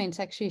lovely comment,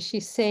 actually.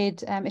 She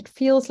said, it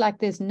feels like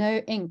there's no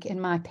ink in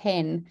my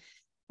pen.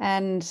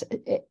 And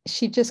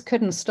she just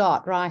couldn't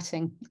start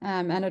writing.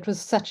 And it was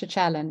such a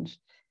challenge.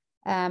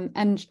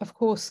 And of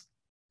course,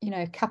 you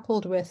know,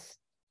 coupled with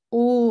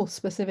all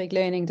specific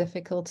learning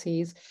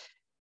difficulties,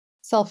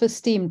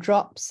 self-esteem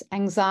drops,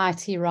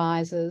 anxiety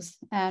rises,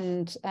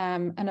 and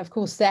of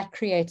course that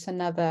creates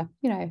another,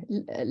 you know,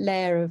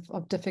 layer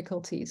of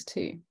difficulties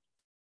too.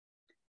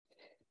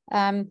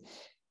 I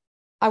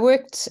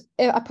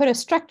put a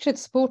structured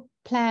support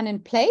plan in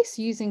place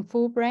using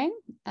Forbrain.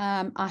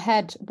 I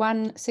had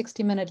one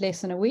 60-minute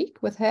lesson a week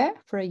with her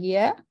for a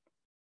year,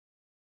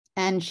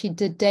 and she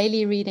did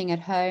daily reading at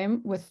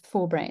home with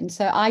Forbrain.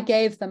 So I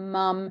gave the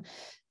mum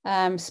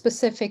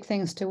specific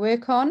things to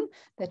work on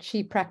that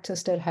she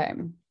practiced at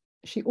home.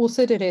 She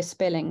also did her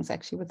spellings,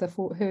 actually, with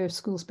her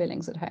school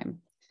spellings at home.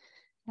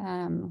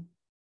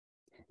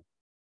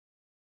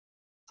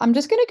 I'm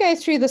just going to go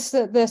through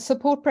the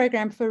support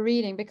program for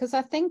reading, because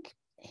I think,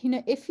 you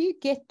know, if you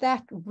get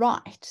that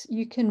right,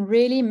 you can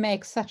really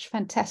make such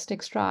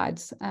fantastic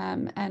strides,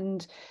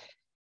 and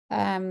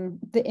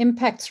the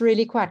impact's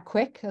really quite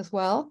quick as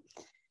well.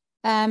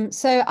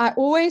 So I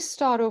always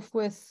start off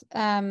with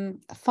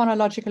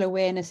phonological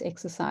awareness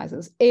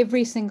exercises.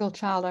 Every single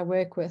child I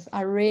work with,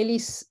 I really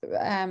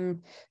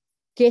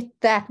get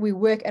that we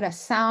work at a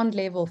sound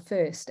level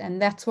first,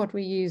 and that's what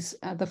we use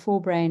the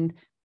Forbrain.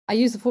 I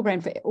use the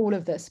Forbrain for all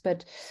of this,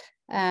 but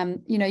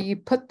you know, you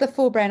put the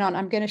Forbrain on.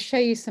 I'm going to show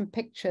you some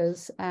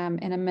pictures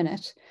in a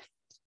minute,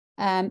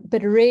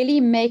 but really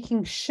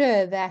making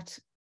sure that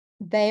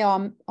they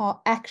are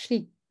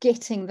actually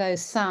getting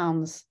those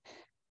sounds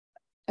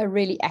are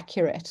really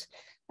accurate.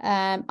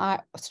 I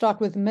start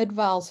with mid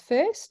vowels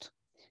first,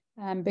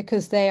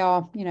 because they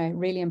are, you know,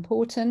 really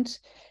important.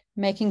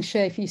 Making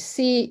sure if you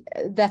see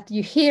that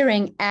you're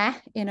hearing a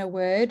in a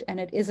word and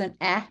it is an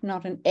a,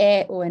 not an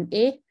e or an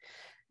e.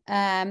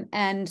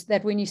 And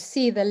that when you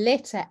see the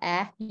letter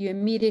A, you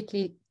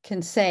immediately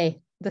can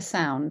say the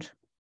sound.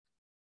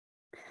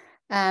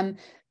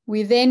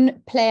 We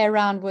then play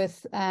around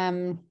with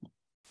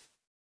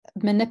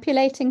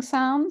manipulating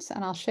sounds,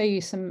 and I'll show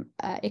you some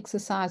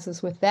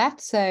exercises with that.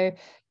 So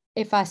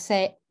if I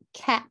say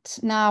cat,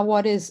 now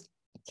what is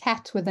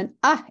cat with an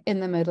A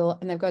in the middle?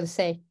 And they've got to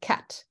say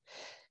cat.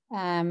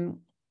 And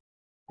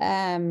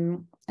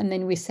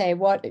then we say,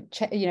 what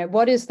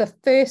is the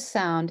first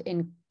sound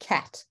in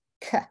cat?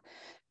 K.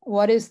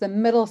 What is the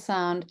middle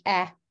sound?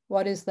 A.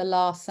 What is the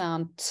last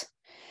sound? T.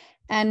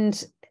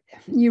 And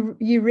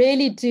you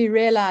really do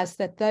realize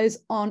that those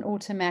aren't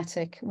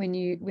automatic when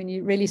you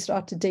really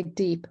start to dig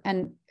deep,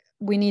 and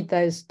we need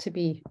those to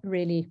be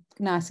really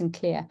nice and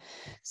clear.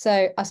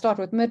 So I start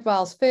with mid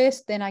vowels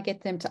first, then I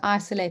get them to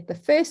isolate the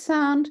first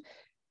sound,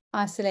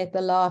 isolate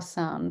the last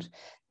sound,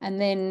 and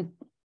then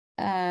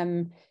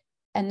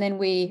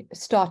we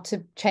start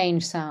to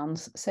change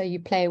sounds. So you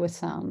play with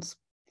sounds.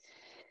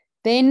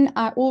 Then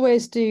I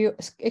always do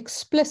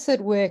explicit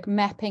work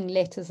mapping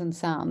letters and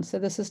sounds. So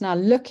this is now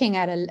looking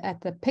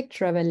at the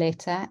picture of a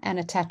letter and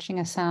attaching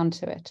a sound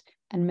to it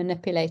and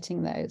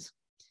manipulating those.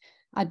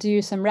 I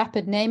do some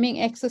rapid naming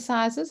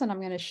exercises, and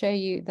I'm going to show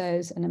you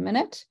those in a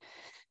minute.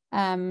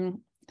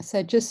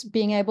 So just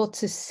being able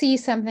to see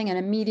something and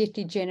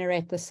immediately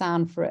generate the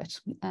sound for it,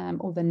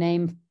 or the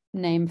name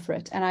name for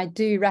it. And I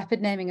do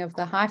rapid naming of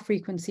the high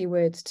frequency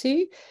words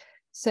too.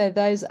 So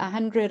those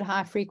 100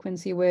 high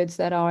frequency words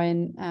that are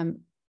in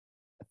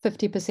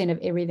 50% of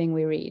everything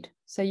we read.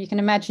 So you can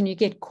imagine you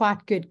get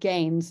quite good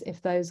gains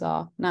if those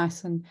are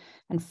nice and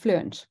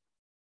fluent.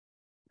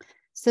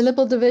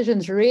 Syllable division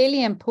is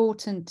really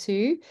important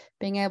too,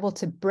 being able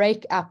to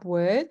break up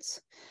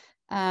words.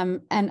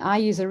 And I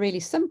use a really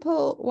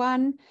simple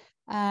one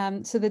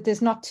so that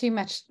there's not too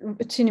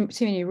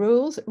many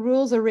rules.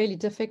 Rules are really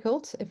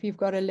difficult. If you've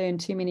got to learn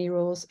too many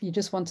rules, you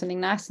just want something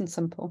nice and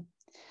simple.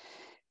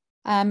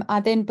 I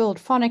then build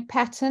phonic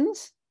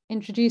patterns,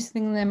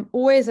 introducing them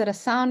always at a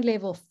sound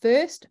level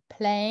first,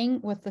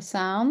 playing with the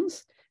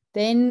sounds,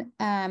 then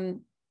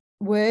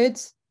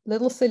words,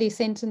 little silly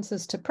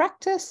sentences to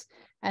practice,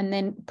 and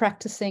then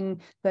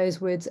practicing those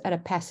words at a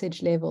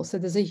passage level. So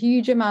there's a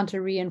huge amount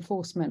of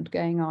reinforcement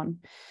going on.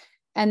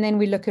 And then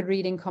we look at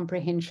reading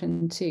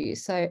comprehension too.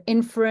 So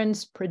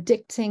inference,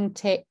 predicting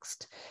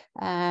text,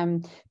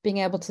 being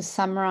able to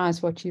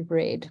summarize what you've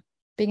read,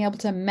 being able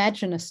to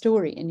imagine a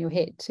story in your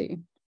head too.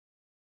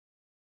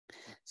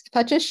 So if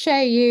I just show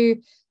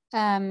you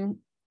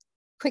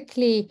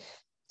quickly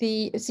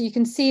so you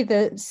can see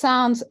the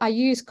sounds. I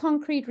use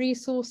concrete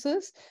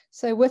resources.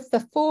 So with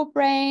the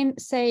Forbrain,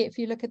 say if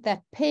you look at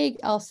that pig,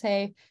 I'll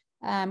say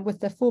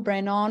with the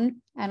Forbrain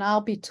on, and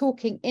I'll be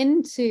talking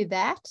into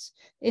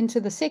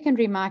the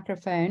secondary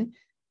microphone.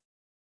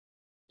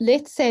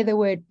 Let's say the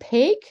word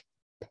pig.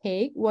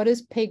 Pig. What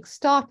does pig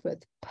start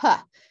with? P.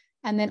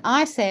 And then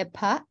I say a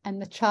P,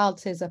 and the child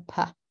says a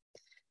P.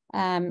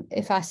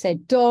 If I say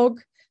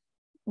dog,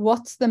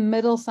 what's the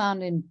middle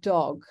sound in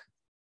dog?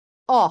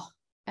 Oh.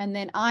 And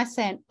then I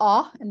say an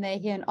oh, and they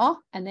hear an oh,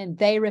 and then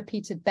they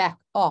repeat it back,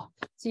 oh.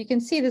 So you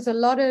can see there's a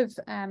lot of,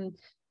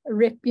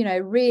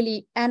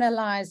 really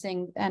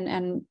analyzing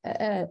and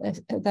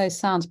those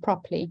sounds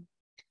properly.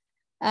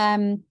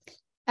 And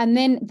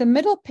then the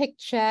middle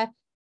picture,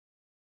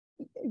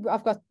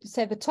 I've got,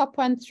 say the top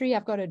 1, 3,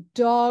 I've got a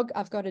dog,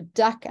 I've got a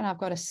duck, and I've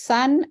got a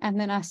sun. And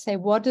then I say,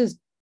 what does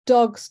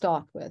dog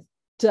start with?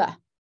 D.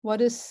 What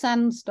does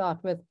sun start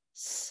with?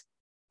 S.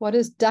 What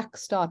does duck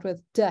start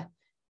with? D.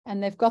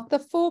 And they've got the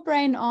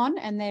Forbrain on,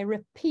 and they're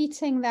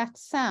repeating that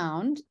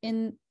sound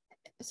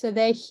so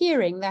they're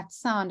hearing that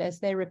sound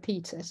as they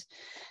repeat it.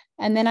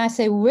 And then I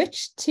say,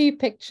 which two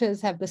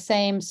pictures have the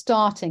same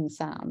starting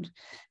sound?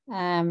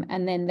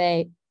 And then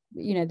they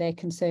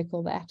can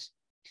circle that.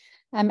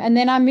 And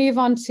then I move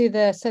on to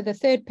the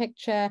third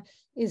picture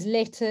is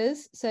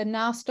letters. So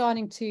now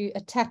starting to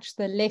attach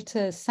the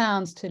letter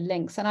sounds to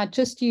links. And I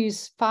just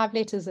use 5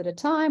 letters at a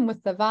time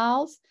with the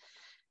vowels.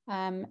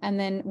 And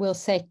then we'll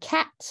say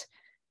cat,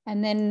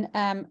 and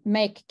then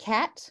make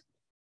cat,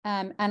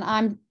 and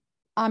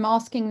I'm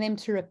asking them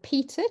to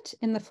repeat it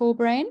in the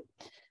Forbrain,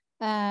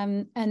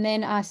 and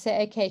then I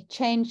say, okay,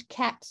 change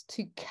cat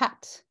to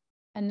cut,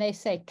 and they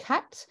say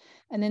cut,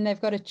 and then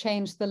they've got to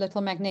change the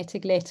little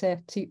magnetic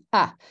letter to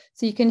a.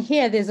 So you can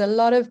hear there's a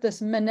lot of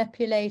this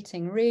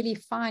manipulating, really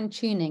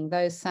fine-tuning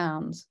those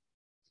sounds.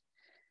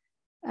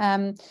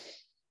 And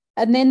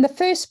then the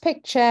first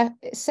picture,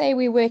 say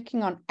we're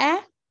working on a.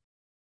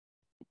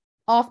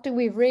 After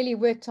we've really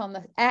worked on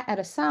the at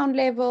a sound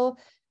level,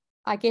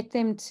 I get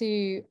them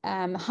to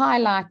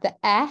highlight the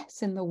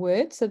a's in the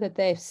word so that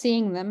they're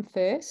seeing them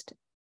first.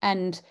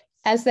 And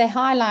as they're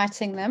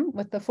highlighting them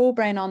with the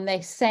Forbrain on,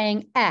 they're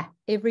saying a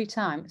every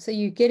time. So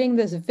you're getting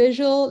this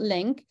visual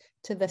link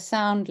to the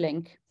sound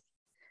link.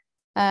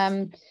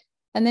 And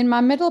then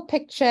my middle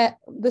picture,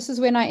 this is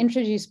when I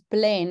introduce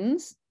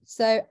blends.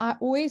 So I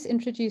always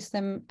introduce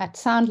them at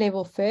sound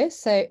level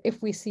first. So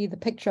if we see the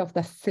picture of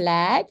the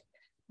flag,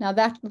 now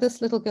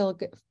this little girl,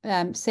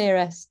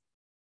 Sarah,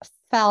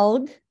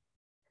 falg,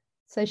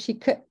 so she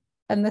could,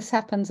 and this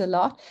happens a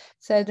lot.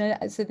 So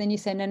then you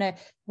say, no,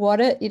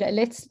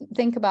 let's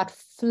think about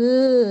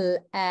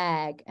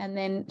flag, and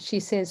then she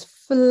says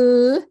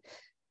flag,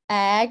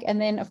 and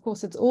then of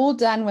course it's all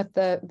done with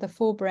the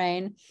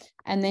Forbrain,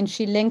 and then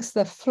she links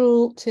the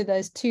fl to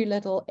those 2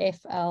 little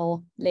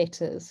FL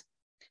letters.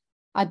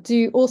 I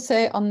do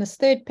also on this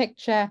third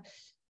picture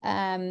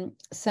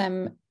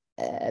some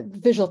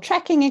visual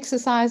tracking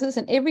exercises,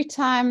 and every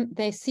time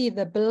they see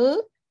the bl,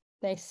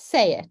 they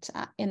say it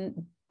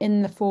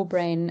in the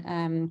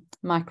Forbrain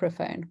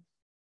microphone.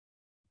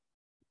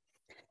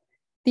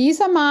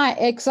 These are my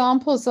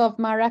examples of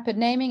my rapid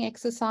naming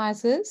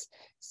exercises.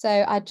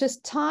 So I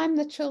just time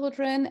the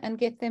children and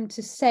get them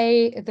to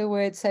say the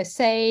words. So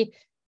say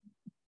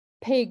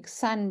pig,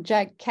 sun,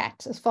 jug,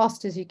 cat as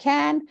fast as you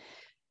can.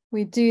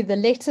 We do the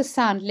letter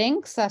sound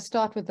links. So I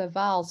start with the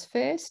vowels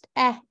first,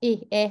 a,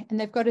 e, e, and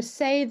they've got to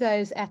say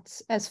those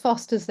as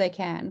fast as they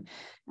can.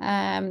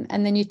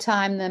 And then you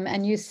time them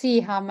and you see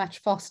how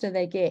much faster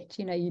they get.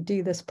 You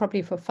do this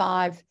probably for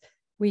 5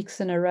 weeks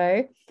in a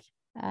row.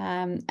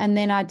 And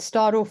then I'd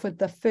start off with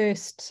the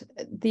first,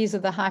 these are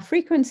the high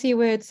frequency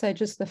words. So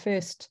just the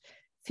first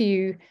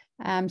few.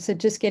 So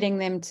just getting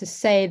them to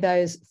say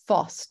those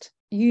fast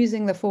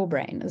using the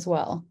Forbrain as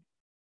well.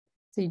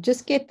 So you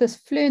just get this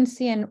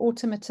fluency and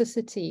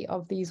automaticity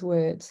of these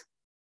words.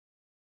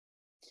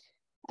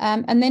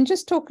 And then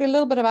just talk a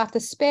little bit about the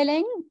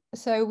spelling.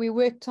 So we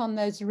worked on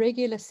those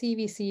regular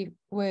CVC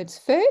words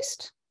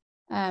first,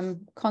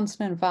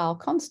 consonant, vowel,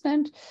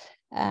 consonant.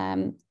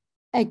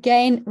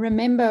 Again,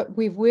 remember,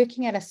 we're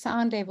working at a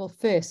sound level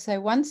first. So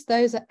once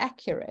those are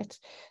accurate,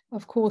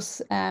 of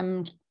course,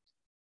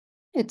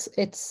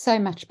 it's so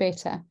much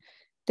better.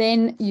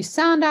 Then you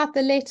sound out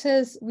the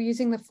letters. We're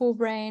using the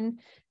Forbrain,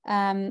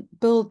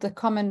 build the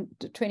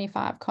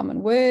 25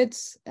 common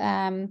words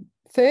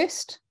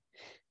first.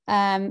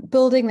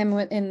 Building them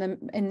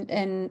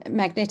in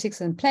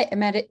magnetics and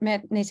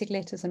magnetic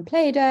letters and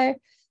Play-Doh,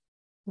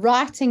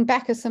 writing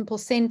back a simple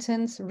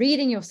sentence,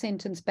 reading your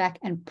sentence back,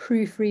 and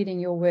proofreading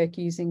your work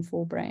using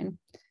Forbrain.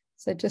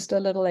 So just a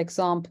little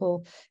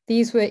example.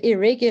 These were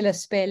irregular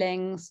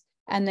spellings,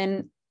 and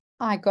then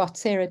I got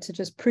Sarah to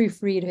just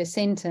proofread her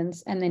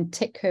sentence and then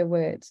tick her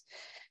words.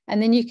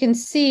 And then you can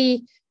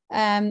see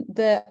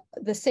the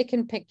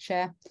second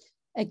picture.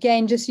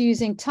 Again, just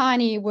using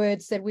tiny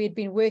words that we had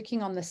been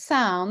working on the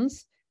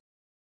sounds,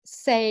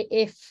 spell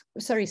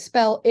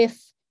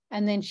if,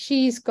 and then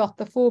she's got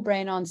the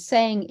Forbrain on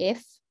saying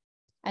if,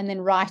 and then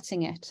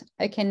writing it.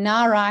 Okay,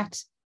 now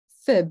write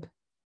fib,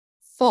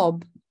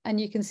 fob, and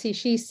you can see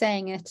she's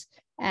saying it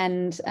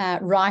and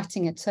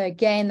writing it. So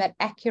again, that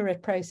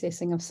accurate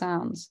processing of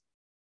sounds.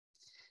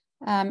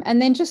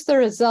 And then just the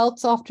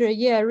results after a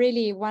year,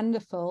 really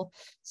wonderful.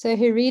 So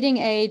her reading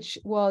age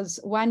was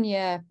 1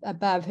 year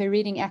above her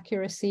reading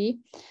accuracy.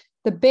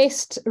 The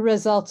best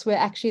results were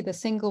actually the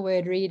single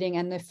word reading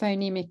and the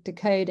phonemic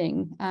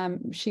decoding.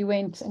 She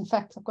went, in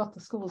fact, I've got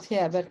the scores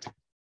here, but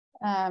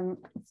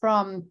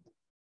from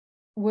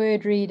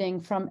word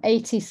reading from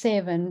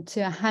 87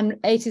 to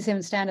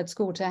 87 standard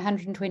score to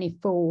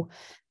 124.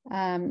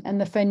 And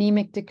the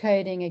phonemic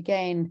decoding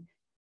again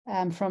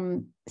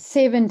from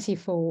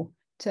 74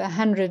 to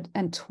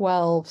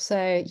 112,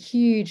 so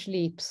huge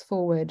leaps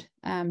forward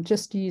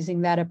just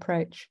using that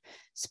approach.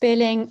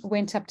 Spelling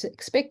went up to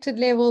expected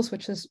levels,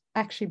 which was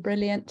actually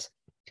brilliant.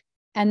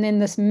 And then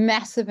this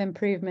massive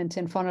improvement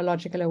in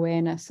phonological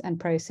awareness and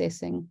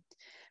processing.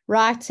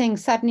 Writing,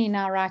 suddenly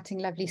now writing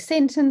lovely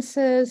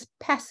sentences,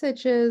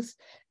 passages,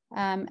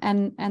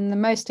 and the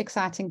most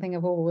exciting thing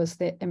of all was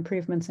the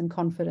improvements in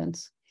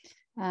confidence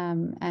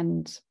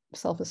and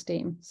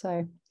self-esteem.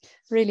 So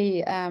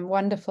really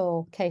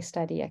wonderful case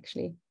study,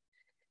 actually.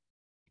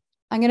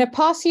 I'm going to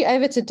pass you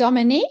over to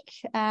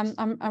Dominique.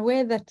 I'm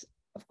aware that,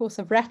 of course,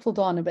 I've rattled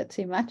on a bit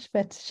too much,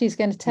 but she's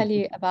going to tell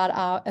you about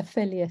our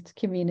affiliate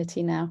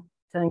community now.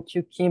 Thank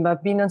you, Kim.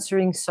 I've been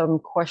answering some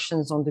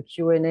questions on the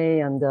Q&A,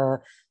 and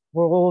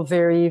we're all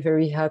very,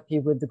 very happy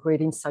with the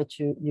great insight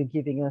you're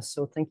giving us.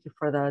 So thank you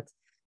for that.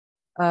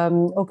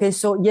 Okay,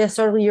 so yes,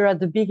 earlier at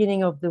the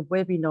beginning of the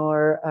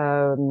webinar,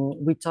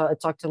 we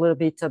talked a little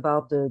bit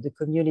about the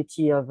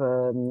community of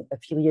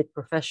affiliate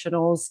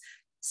professionals.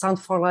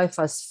 Sound for Life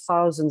has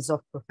thousands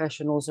of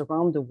professionals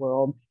around the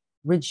world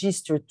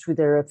registered to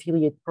their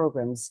affiliate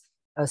programs.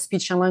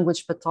 Speech and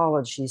language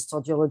pathologists,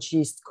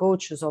 audiologists,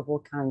 coaches of all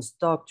kinds,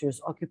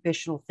 doctors,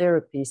 occupational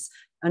therapists,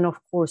 and of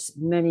course,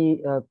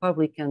 many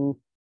public and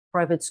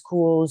private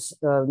schools,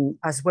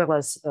 as well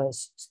as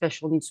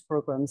special needs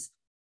programs.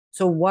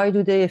 So why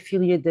do they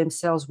affiliate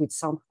themselves with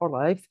Sound for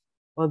Life?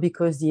 Well,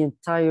 because the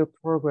entire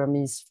program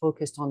is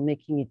focused on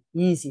making it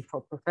easy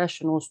for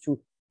professionals to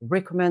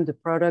recommend the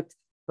product,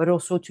 but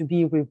also to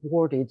be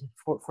rewarded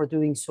for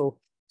doing so.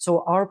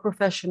 So our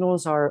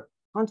professionals are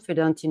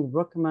confident in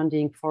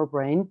recommending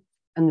Forbrain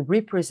and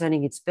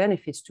representing its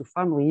benefits to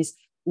families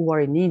who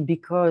are in need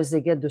because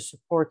they get the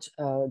support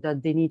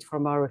that they need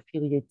from our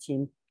affiliate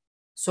team.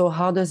 So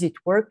how does it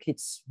work?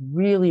 It's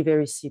really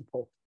very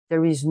simple.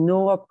 There is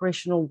no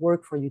operational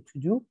work for you to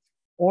do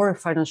or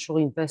financial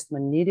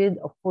investment needed.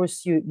 Of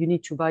course, you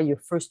need to buy your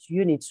first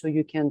unit so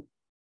you can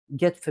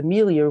get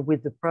familiar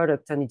with the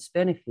product and its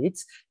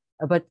benefits.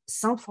 But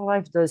Sound for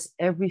Life does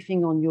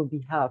everything on your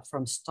behalf,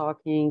 from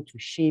stocking to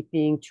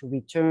shipping to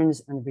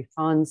returns and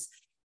refunds.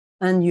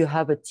 And you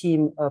have a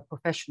team of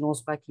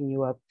professionals backing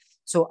you up.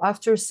 So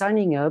after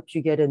signing up,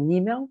 you get an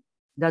email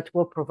that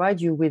will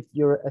provide you with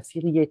your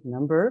affiliate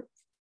number.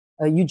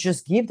 You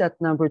just give that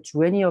number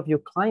to any of your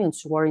clients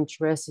who are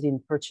interested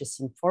in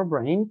purchasing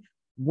Forbrain.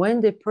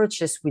 When they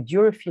purchase with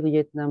your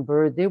affiliate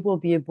number, they will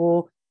be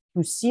able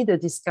to see the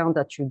discount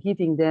that you're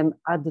giving them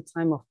at the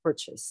time of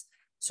purchase.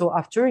 So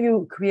after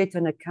you create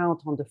an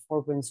account on the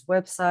Forbrain's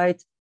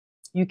website,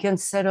 you can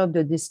set up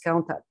the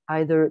discount at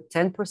either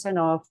 10%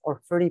 off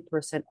or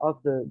 30%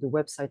 off the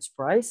website's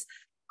price.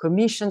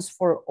 Commissions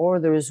for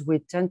orders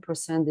with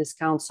 10%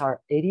 discounts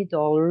are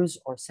 $80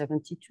 or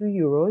 72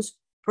 euros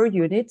per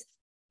unit.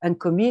 And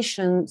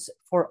commissions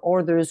for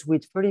orders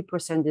with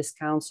 30%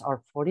 discounts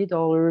are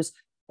 $40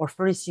 or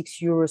 36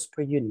 euros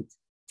per unit.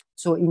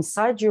 So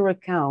inside your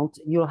account,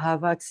 you'll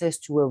have access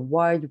to a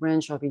wide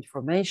range of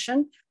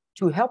information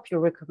to help you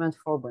recommend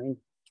Forbrain.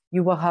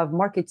 You will have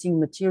marketing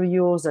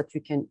materials that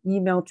you can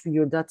email to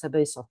your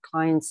database of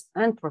clients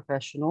and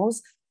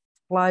professionals,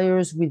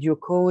 flyers with your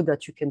code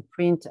that you can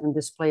print and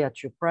display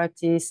at your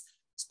practice,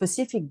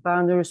 specific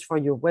banners for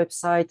your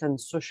website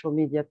and social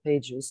media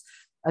pages.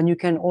 And you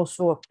can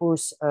also, of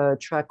course,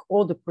 track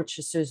all the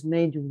purchases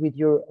made with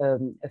your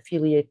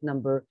affiliate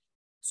number.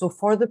 So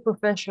for the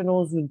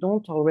professionals who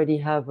don't already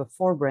have a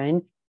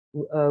Forbrain,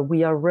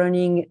 we are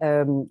running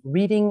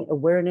reading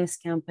awareness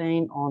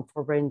campaign on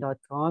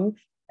forbrain.com,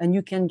 and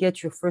you can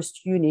get your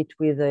first unit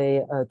with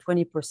a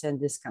 20%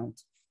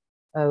 discount.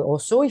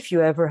 Also, if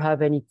you ever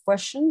have any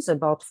questions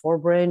about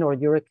Forbrain or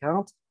your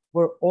account,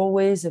 we're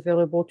always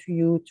available to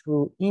you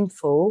through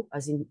info,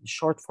 as in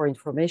short for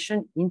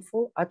information,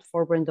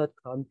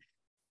 info@forbrain.com.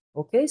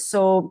 Okay,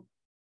 so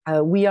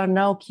we are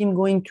now, Kim,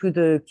 going to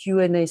the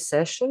Q&A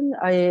session.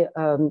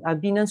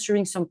 I've been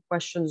answering some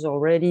questions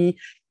already,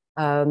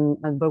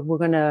 but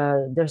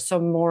there's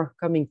some more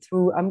coming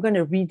through. I'm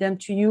gonna read them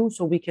to you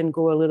so we can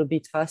go a little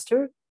bit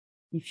faster,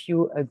 if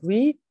you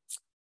agree.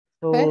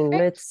 So Perfect.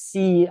 let's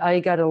see,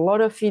 I got a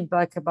lot of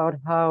feedback about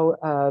how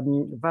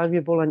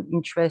valuable and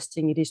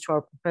interesting it is to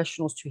our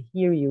professionals to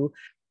hear you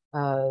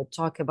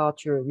talk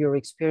about your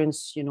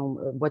experience,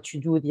 what you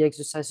do, the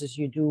exercises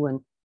you do,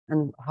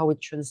 and how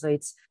it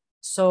translates.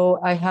 So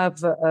I have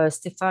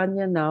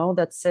Stefania now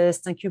that says,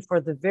 thank you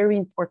for the very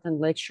important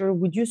lecture.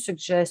 Would you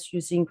suggest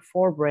using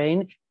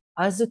Forbrain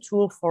as a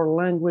tool for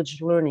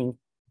language learning,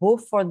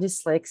 both for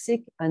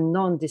dyslexic and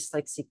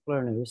non-dyslexic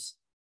learners?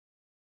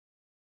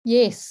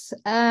 Yes,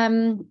 I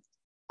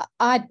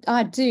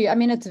do. I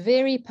mean, it's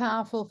very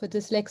powerful for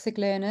dyslexic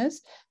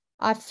learners.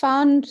 I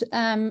found,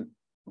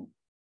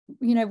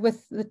 with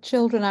the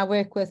children I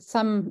work with,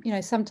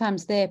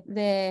 sometimes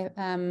their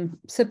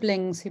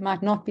siblings who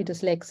might not be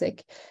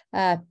dyslexic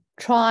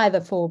try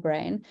the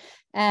Forbrain,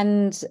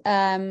 and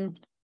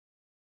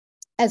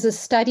as a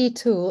study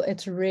tool,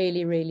 it's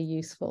really, really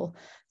useful.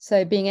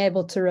 So being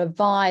able to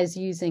revise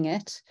using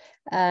it,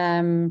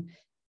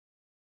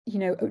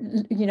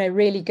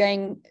 really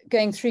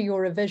going through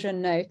your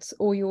revision notes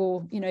or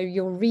your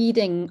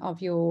reading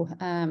of your,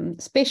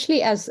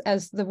 especially as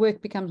the work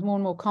becomes more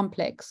and more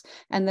complex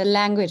and the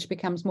language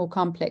becomes more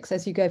complex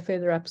as you go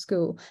further up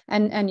school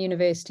and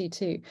university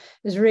too,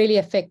 is really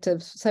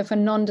effective. So for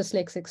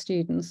non-dyslexic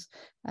students,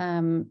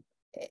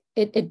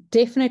 it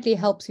definitely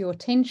helps your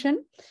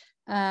attention,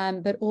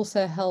 but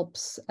also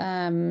helps,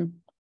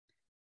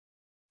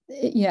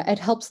 it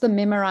helps the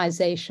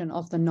memorization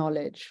of the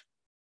knowledge.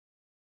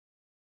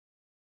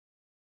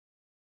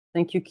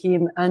 Thank you,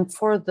 Kim. And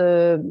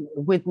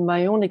with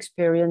my own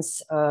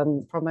experience,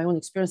 from my own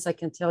experience, I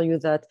can tell you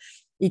that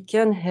it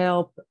can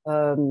help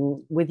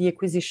with the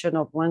acquisition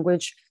of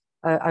language.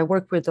 I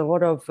work with a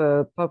lot of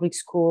public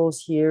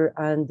schools here,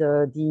 and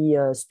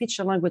the speech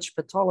and language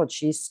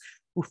pathologists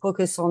who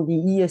focus on the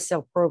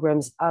ESL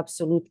programs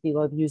absolutely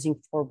love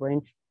using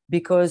Forbrain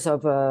because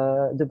of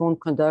the bone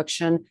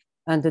conduction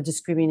and the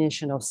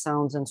discrimination of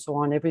sounds and so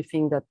on,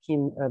 everything that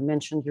Kim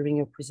mentioned during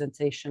your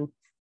presentation.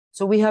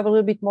 So we have a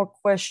little bit more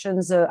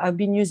questions. I've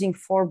been using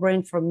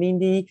Forbrain from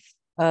Mindy,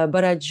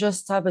 but I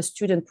just have a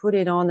student put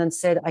it on and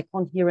said, I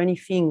can't hear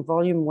anything.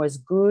 Volume was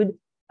good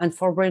and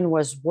Forbrain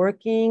was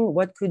working.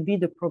 What could be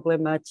the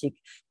problematic?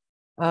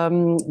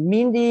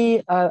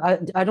 Mindy,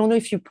 I don't know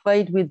if you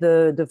played with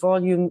the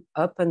volume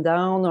up and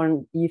down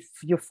or if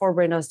your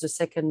Forbrain has the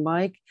second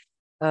mic,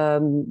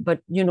 but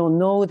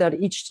know that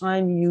each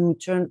time you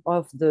turn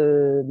off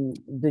the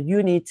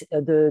unit,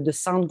 the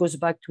sound goes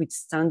back to its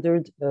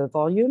standard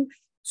volume.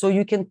 So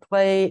you can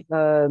play,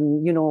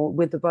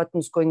 with the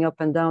buttons going up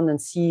and down and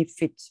see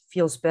if it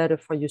feels better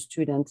for your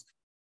student.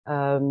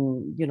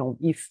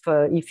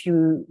 If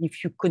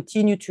you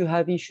continue to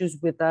have issues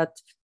with that,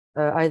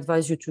 I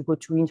advise you to go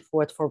to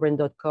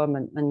info@forbrain.com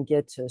and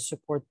get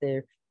support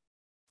there.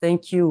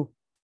 Thank you.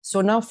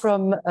 So now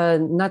from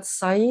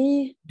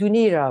Natsai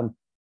Dunira,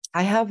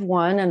 I have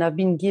one and I've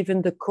been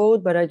given the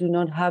code, but I do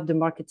not have the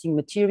marketing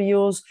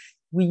materials.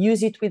 We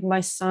use it with my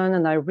son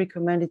and I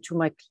recommend it to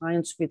my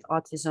clients with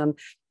autism.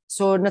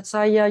 So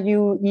Natsaya,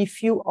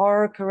 if you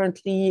are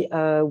currently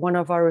one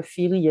of our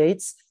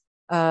affiliates,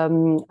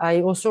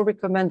 I also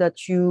recommend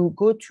that you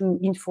go to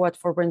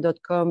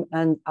info@forbrain.com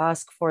and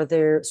ask for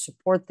their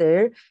support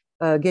there,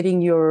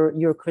 getting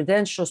your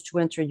credentials to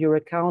enter your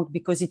account,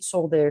 because it's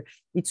all there.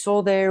 It's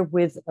all there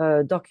with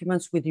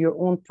documents with your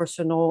own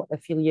personal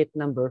affiliate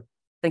number.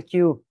 Thank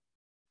you.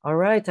 All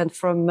right, and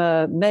from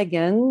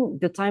Megan,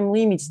 the time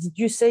limits. Did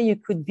you say you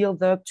could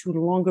build up to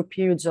longer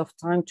periods of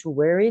time to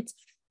wear it,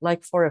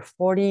 like for a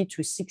 40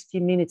 to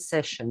 60-minute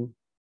session?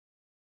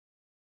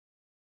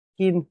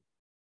 Kim?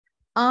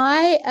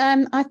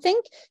 I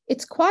think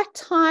it's quite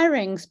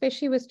tiring,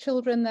 especially with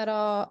children that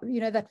are,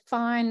 that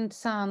find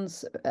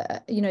sounds,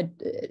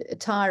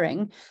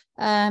 tiring.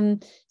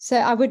 So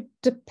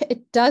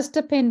it does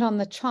depend on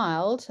the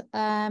child.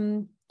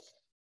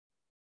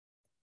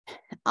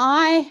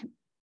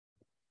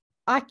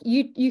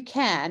 You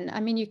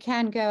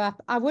can go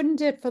up. I wouldn't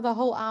do it for the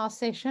whole hour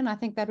session. I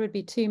think that would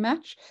be too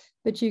much,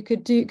 but you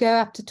could go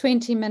up to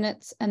 20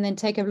 minutes and then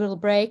take a little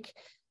break.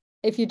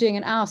 If you're doing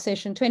an hour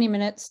session, 20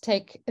 minutes,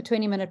 take a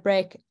 20-minute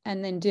break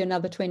and then do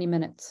another 20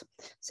 minutes.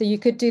 So you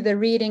could do the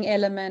reading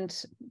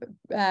element,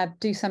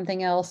 do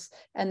something else,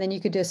 and then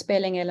you could do a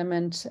spelling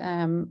element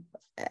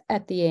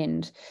at the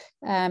end.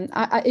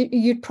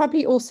 You'd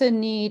probably also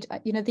need,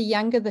 the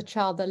younger the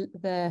child,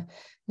 the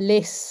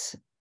less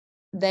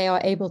they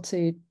are able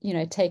to,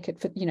 take it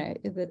for,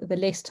 the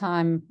less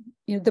time,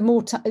 the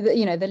more time,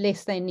 the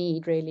less they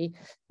need really.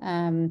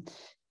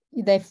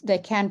 They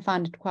can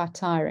find it quite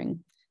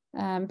tiring.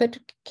 But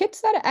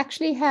kids that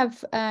actually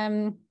have,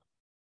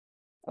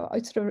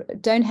 sort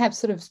of don't have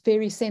sort of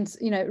very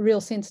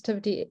real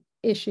sensitivity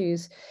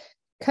issues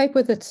cope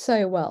with it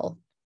so well.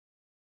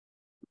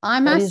 I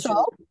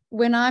myself,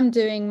 when I'm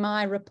doing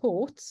my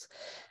reports,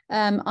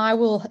 I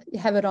will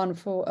have it on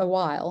for a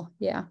while.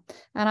 Yeah.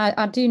 And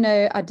I do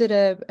know I did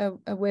a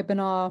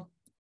webinar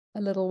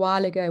a little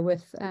while ago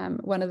with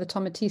one of the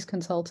Tomatese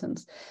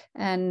consultants,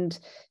 and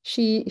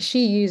she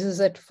uses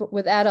it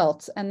with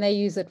adults, and they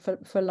use it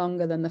for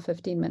longer than the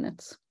 15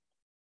 minutes.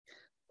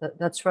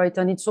 That's right.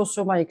 And it's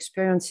also my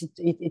experience.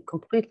 It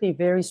completely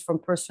varies from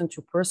person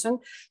to person.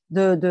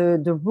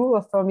 The rule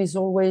of thumb is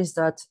always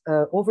that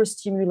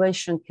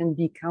overstimulation can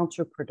be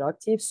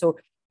counterproductive. So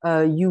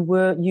you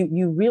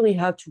really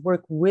have to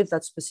work with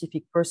that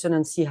specific person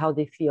and see how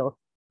they feel.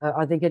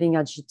 Are they getting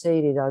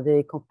agitated? Are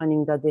they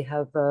complaining that they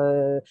have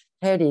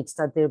headaches,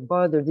 that they're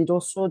bothered? It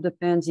also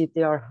depends if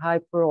they are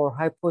hyper or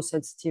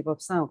hyposensitive of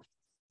sound.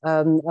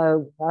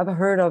 I've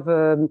heard of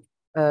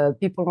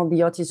people on the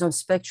autism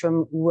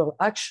spectrum who will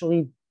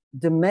actually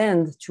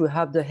demand to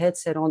have the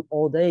headset on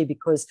all day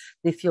because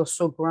they feel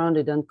so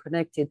grounded and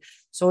connected.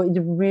 So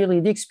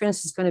the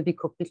experience is going to be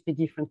completely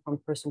different from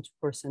person to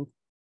person.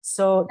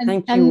 So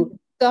thank you.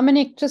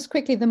 Dominic, just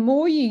quickly, the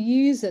more you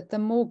use it, the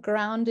more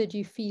grounded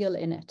you feel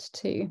in it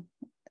too.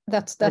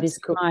 That's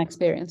cool. My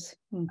experience.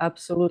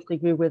 Absolutely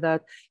agree with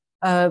that.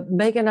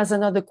 Megan has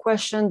another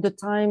question. The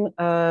time,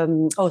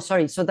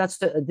 sorry. So that's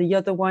the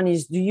other one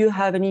is, do you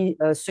have any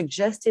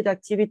suggested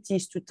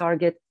activities to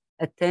target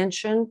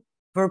attention,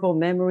 verbal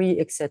memory,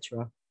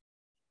 etc.?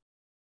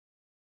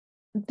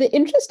 The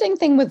interesting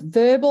thing with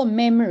verbal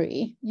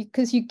memory,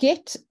 because you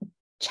get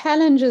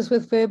challenges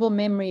with verbal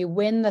memory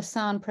when the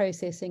sound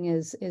processing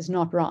is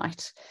not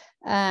right.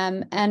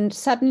 And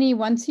suddenly,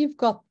 once you've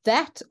got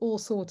that all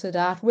sorted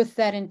out with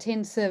that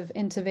intensive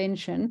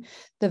intervention,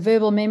 the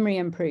verbal memory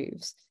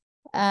improves.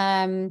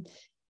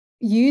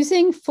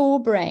 Using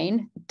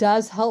Forbrain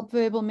does help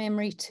verbal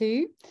memory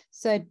too.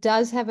 So it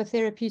does have a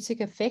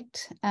therapeutic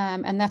effect.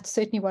 And that's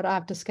certainly what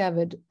I've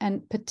discovered.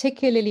 And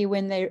particularly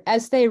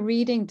as their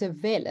reading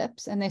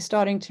develops and they're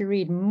starting to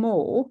read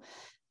more,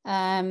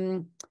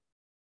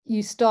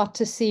 you start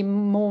to see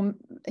more,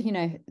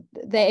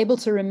 they're able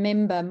to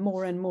remember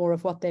more and more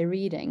of what they're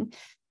reading.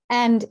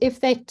 And if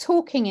they're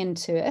talking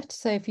into it,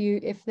 so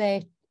if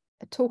they're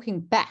talking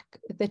back,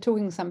 if they're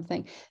talking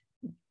something,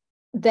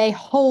 they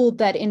hold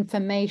that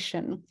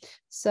information.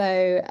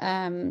 So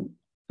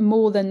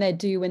more than they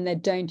do when they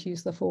don't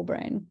use the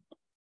Forbrain.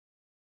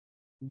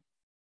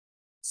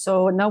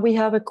 So now we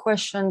have a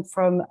question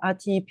from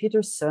Ati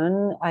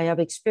Peterson. I have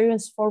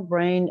experienced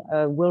Forbrain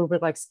will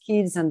relax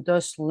kids and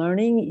thus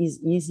learning is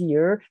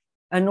easier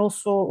and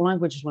also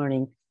language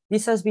learning.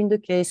 This has been the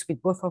case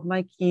with both of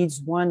my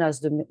kids. One has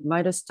the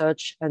Midas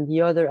touch and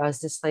the other has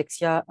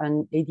dyslexia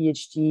and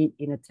ADHD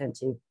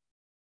inattentive.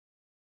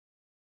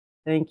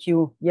 Thank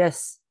you.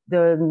 Yes,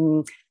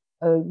 you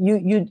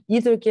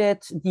either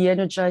get the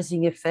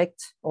energizing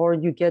effect or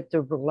you get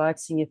the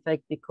relaxing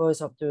effect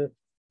because of the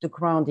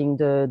grounding,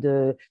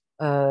 the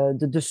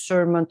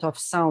discernment of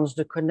sounds,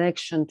 the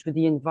connection to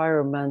the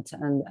environment,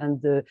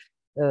 and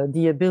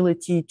the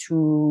ability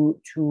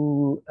to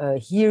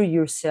hear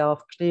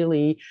yourself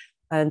clearly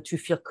and to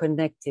feel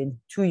connected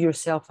to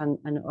yourself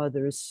and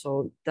others.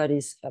 So that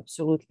is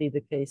absolutely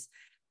the case.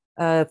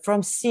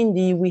 From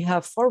Cindy, we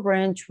have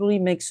Forbrain truly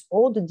makes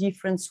all the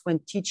difference when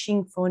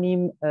teaching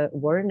phoneme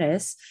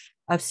awareness.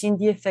 I've seen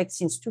the effect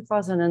since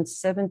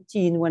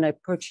 2017 when I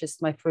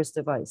purchased my first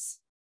device.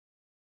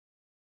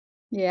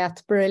 Yeah,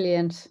 it's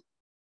brilliant.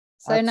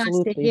 So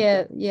absolutely. Nice to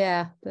hear,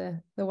 yeah,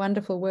 the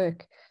wonderful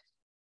work.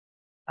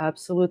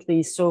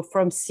 Absolutely. So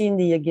from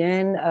Cindy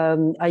again,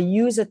 I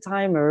use a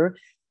timer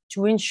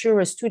to ensure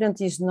a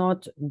student is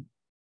not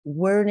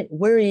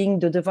wearing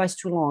the device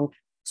too long.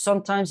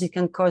 Sometimes it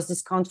can cause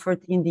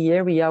discomfort in the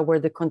area where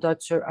the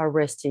conductor are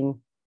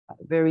resting.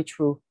 Very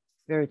true.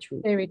 Very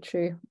true. Very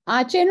true.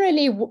 I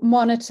generally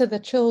monitor the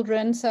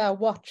children, so I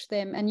watch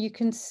them, and you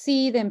can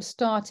see them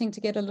starting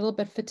to get a little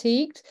bit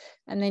fatigued,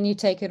 and then you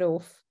take it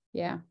off.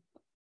 Yeah.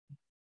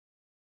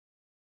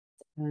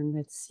 And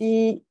let's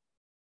see.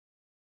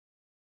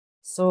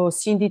 So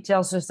Cindy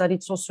tells us that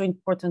it's also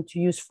important to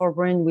use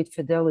Forbrain with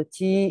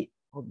fidelity.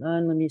 Hold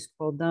on, let me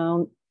scroll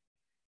down.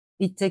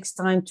 It takes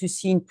time to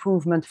see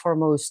improvement for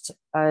most.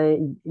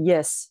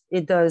 Yes,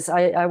 it does.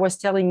 I was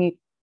telling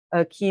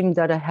Kim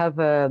that I have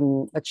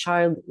a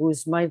child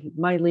who's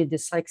mildly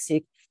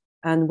dyslexic.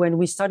 And when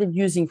we started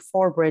using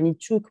Forbrain, it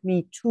took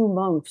me 2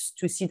 months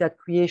to see that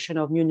creation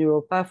of new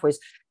neural pathways,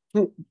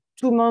 2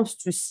 months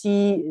to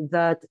see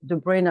that the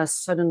brain has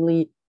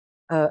suddenly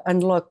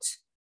unlocked.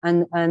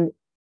 And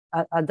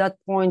at that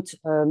point,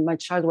 my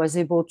child was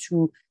able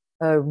to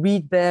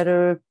read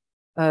better,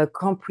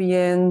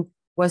 comprehend,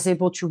 was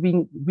able to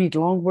read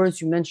long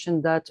words. You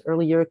mentioned that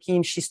earlier,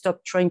 Kim. She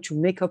stopped trying to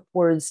make up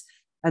words.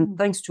 And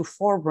thanks to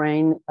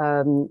Forbrain,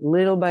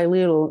 little by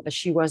little,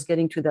 she was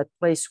getting to that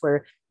place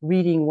where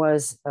reading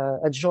was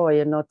a joy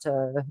and not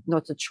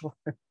a chore.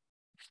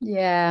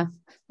 Yeah,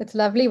 it's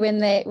lovely when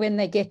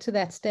they get to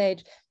that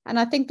stage. And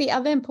I think the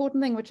other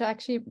important thing, which I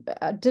actually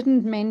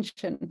didn't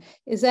mention,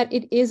 is that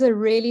it is a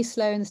really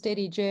slow and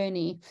steady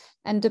journey.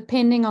 And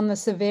depending on the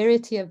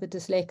severity of the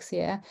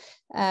dyslexia,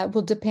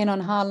 will depend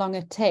on how long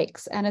it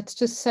takes. And it's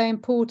just so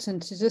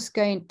important to just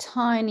go in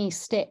tiny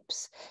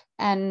steps.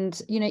 And,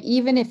 you know,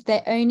 even if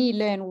they only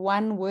learn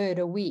one word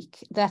a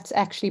week, that's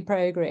actually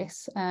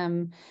progress.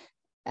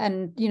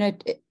 And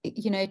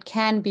it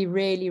can be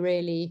really,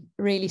 really,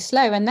 really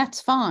slow, and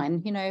that's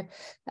fine.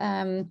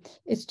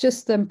 It's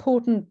just the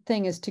important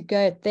thing is to go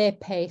at their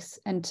pace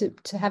and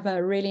to have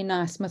a really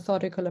nice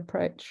methodical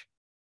approach.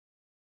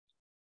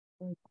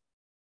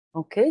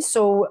 Okay,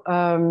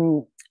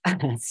 so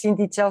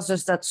Cindy tells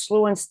us that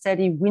slow and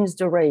steady wins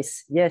the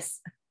race.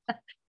 Yes,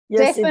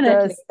 yes,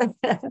 Definitely. it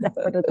does.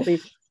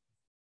 Definitely.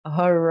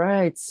 All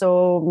right,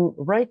 so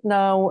right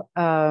now,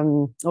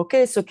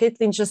 okay, so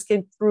Caitlin just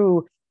came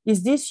through.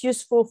 Is this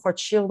useful for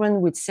children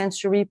with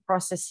sensory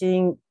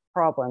processing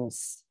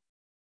problems?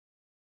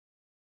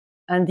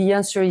 And the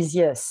answer is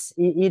yes.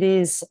 It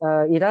is.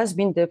 It has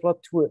been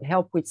developed to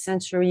help with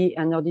sensory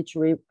and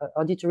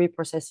auditory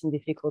processing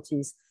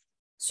difficulties.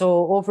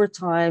 So over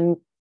time,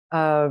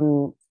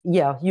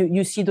 yeah,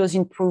 you see those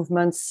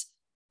improvements.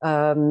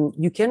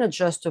 You can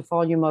adjust the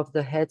volume of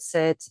the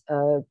headset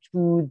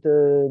to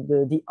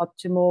the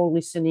optimal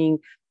listening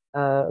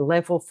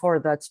level for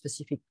that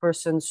specific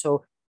person.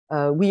 So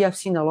we have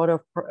seen a lot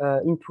of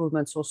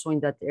improvements also in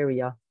that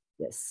area.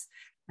 Yes.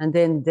 And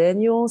then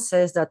Daniel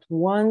says that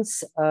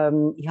once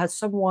he had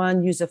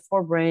someone use a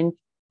Forbrain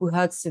who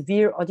had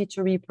severe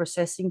auditory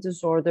processing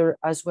disorder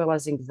as well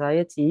as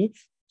anxiety.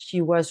 She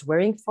was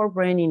wearing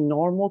Forbrain in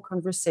normal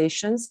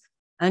conversations,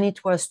 and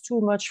it was too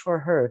much for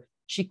her.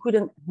 She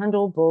couldn't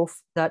handle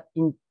both that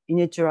in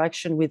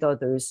interaction with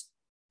others.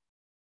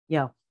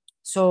 Yeah,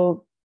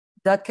 so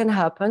that can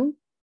happen.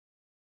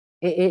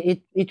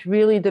 It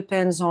really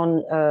depends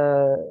on,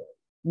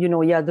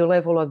 the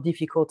level of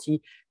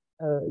difficulty.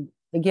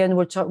 Again,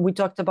 we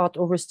talked about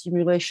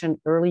overstimulation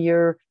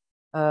earlier.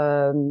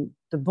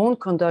 The bone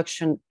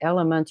conduction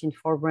element in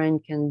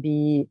Forbrain can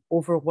be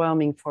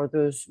overwhelming for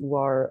those who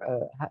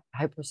are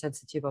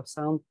hypersensitive of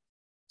sound.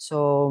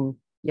 So,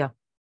 yeah,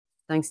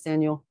 thanks,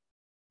 Daniel.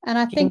 And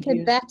I think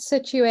in that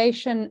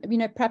situation,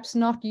 perhaps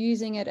not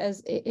using it as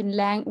in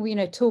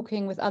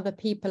talking with other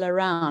people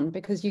around,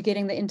 because you're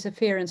getting the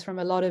interference from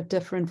a lot of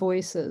different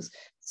voices.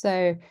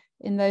 So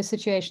in those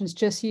situations,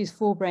 just use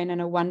Forbrain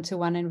in a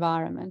one-to-one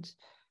environment.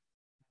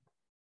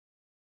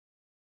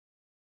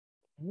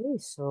 Okay,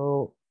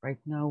 so right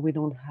now we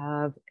don't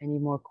have any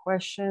more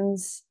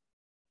questions.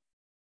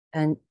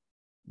 And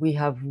we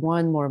have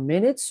 1 more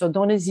minute, so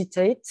don't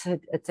hesitate.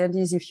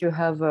 Attendees, if you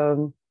have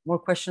more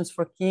questions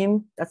for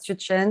Kim, that's your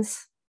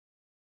chance.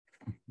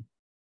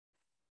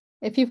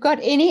 If you've got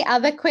any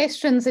other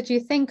questions that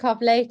you think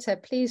of later,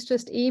 please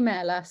just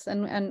email us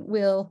and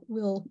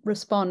we'll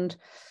respond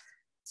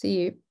to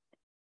you.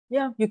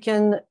 Yeah, you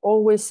can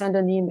always send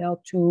an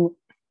email to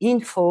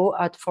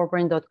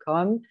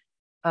info@forbrain.com,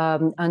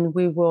 and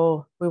we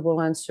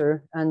will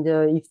answer. And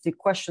if the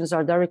questions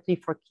are directly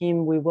for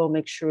Kim, we will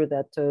make sure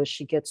that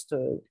she gets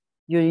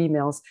your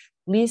emails.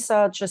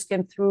 Lisa just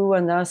came through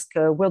and asked,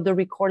 will the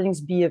recordings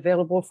be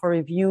available for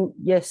review?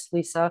 Yes,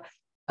 Lisa.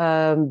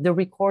 The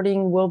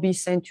recording will be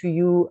sent to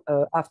you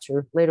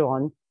later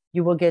on.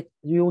 You will get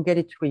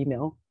it through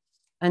email.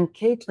 And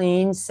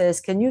Caitlin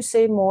says, can you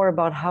say more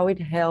about how it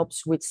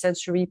helps with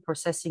sensory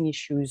processing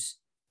issues?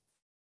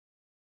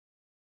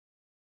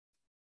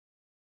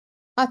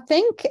 I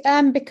think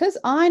because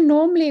I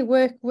normally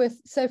work with,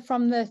 so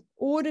from the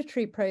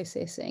auditory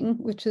processing,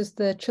 which is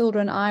the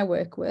children I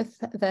work with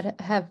that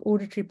have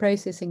auditory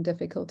processing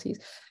difficulties,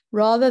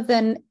 rather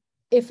than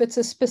if it's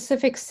a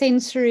specific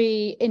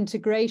sensory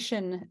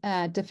integration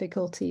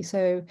difficulty.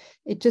 So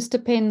it just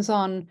depends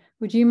on,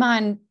 would you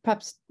mind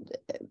perhaps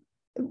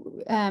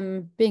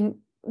being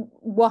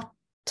what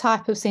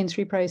type of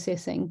sensory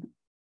processing?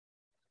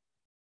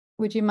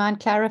 Would you mind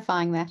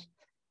clarifying that?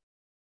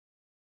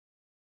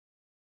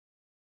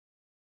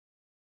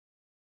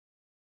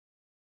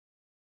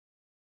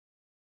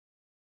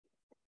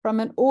 From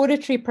an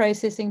auditory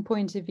processing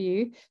point of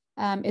view,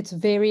 it's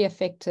very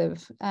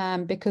effective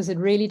because it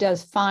really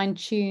does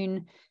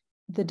fine-tune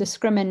the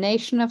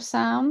discrimination of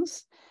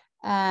sounds,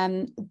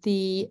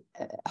 the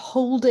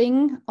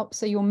holding,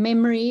 so your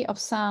memory of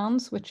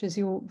sounds, which is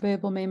your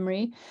verbal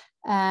memory,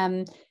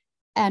 and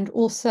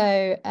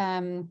also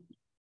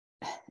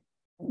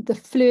the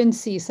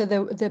fluency, so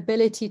the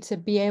ability to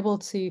be able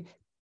to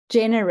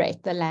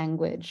generate the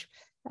language.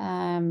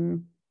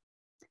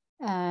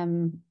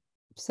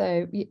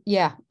 So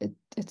yeah,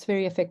 it's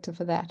very effective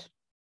for that.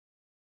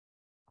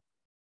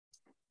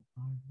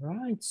 All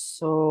right,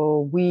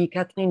 so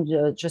Kathleen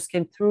just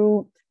came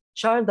through.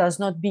 child has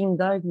not been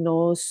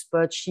diagnosed,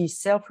 but she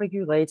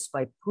self-regulates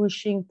by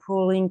pushing,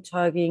 pulling,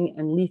 tugging,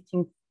 and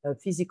lifting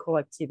physical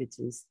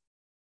activities.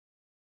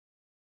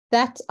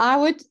 That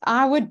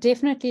I would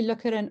definitely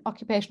look at an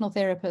occupational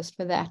therapist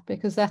for that,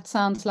 because that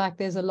sounds like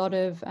there's a lot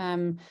of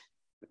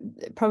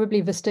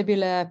probably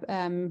vestibular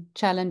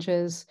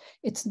challenges.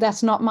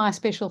 That's not my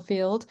special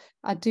field.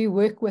 I do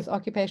work with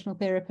occupational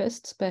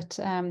therapists, but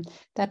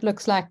that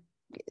looks like,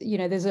 you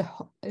know,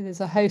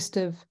 there's a host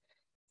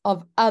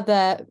of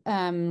other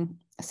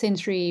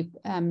sensory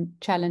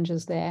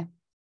challenges there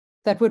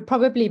that would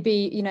probably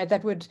be, you know,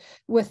 that would,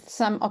 with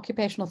some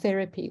occupational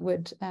therapy,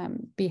 would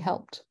be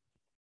helped.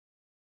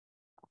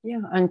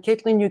 Yeah, and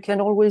Caitlin, you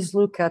can always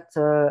look at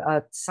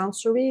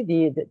Sensory,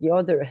 the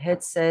other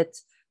headset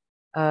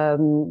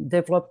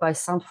developed by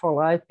Sound for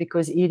Life,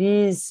 because it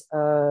is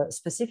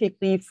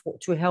specifically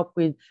to help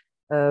with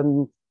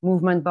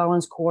movement,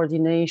 balance,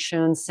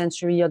 coordination,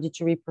 sensory,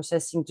 auditory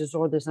processing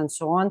disorders, and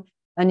so on.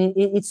 And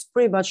it's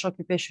pretty much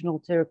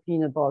occupational therapy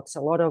in a box.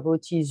 A lot of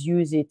OTs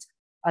use it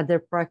at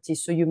their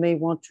practice, so you may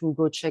want to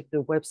go check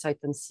the website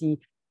and see,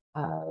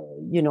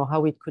 you know,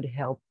 how it could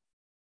help.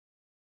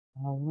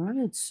 All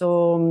right,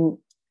 so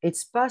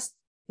it's past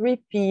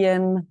 3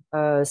 p.m.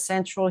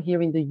 Central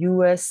here in the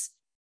US.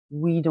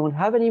 We don't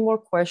have any more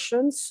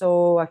questions,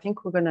 so I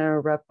think we're gonna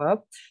wrap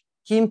up.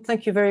 Kim,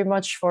 thank you very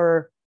much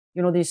for,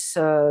 you know, this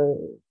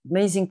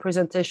amazing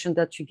presentation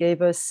that you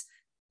gave us.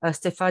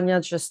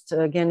 Stefania just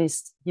again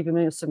is giving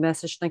us a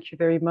message. Thank you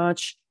very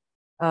much.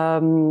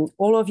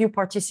 All of you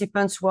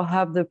participants will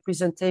have the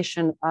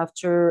presentation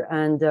after,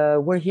 and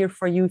we're here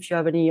for you if you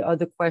have any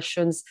other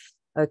questions.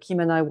 Kim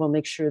and I will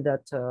make sure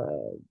that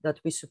that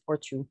we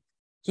support you.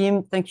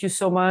 Kim, thank you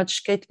so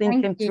much.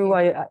 Caitlin came through.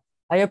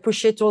 I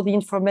appreciate all the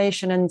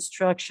information and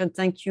instruction.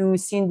 Thank you,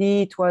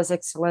 Cindy. It was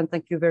excellent.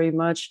 Thank you very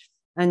much.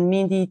 And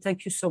Mindy,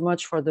 thank you so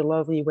much for the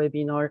lovely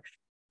webinar.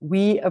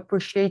 We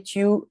appreciate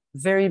you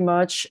very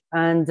much.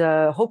 And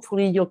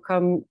hopefully you'll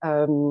come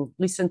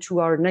listen to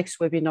our next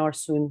webinar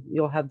soon.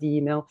 You'll have the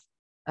email.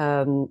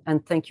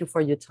 And thank you for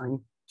your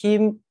time.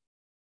 Kim.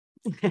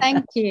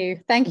 Thank you.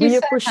 Thank you. We so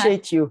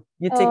appreciate much. you.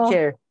 You take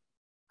care.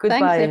 Goodbye,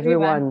 Thanks,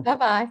 everyone. everyone.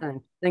 Bye-bye.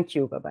 Thank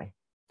you. Bye-bye.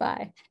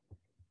 Bye.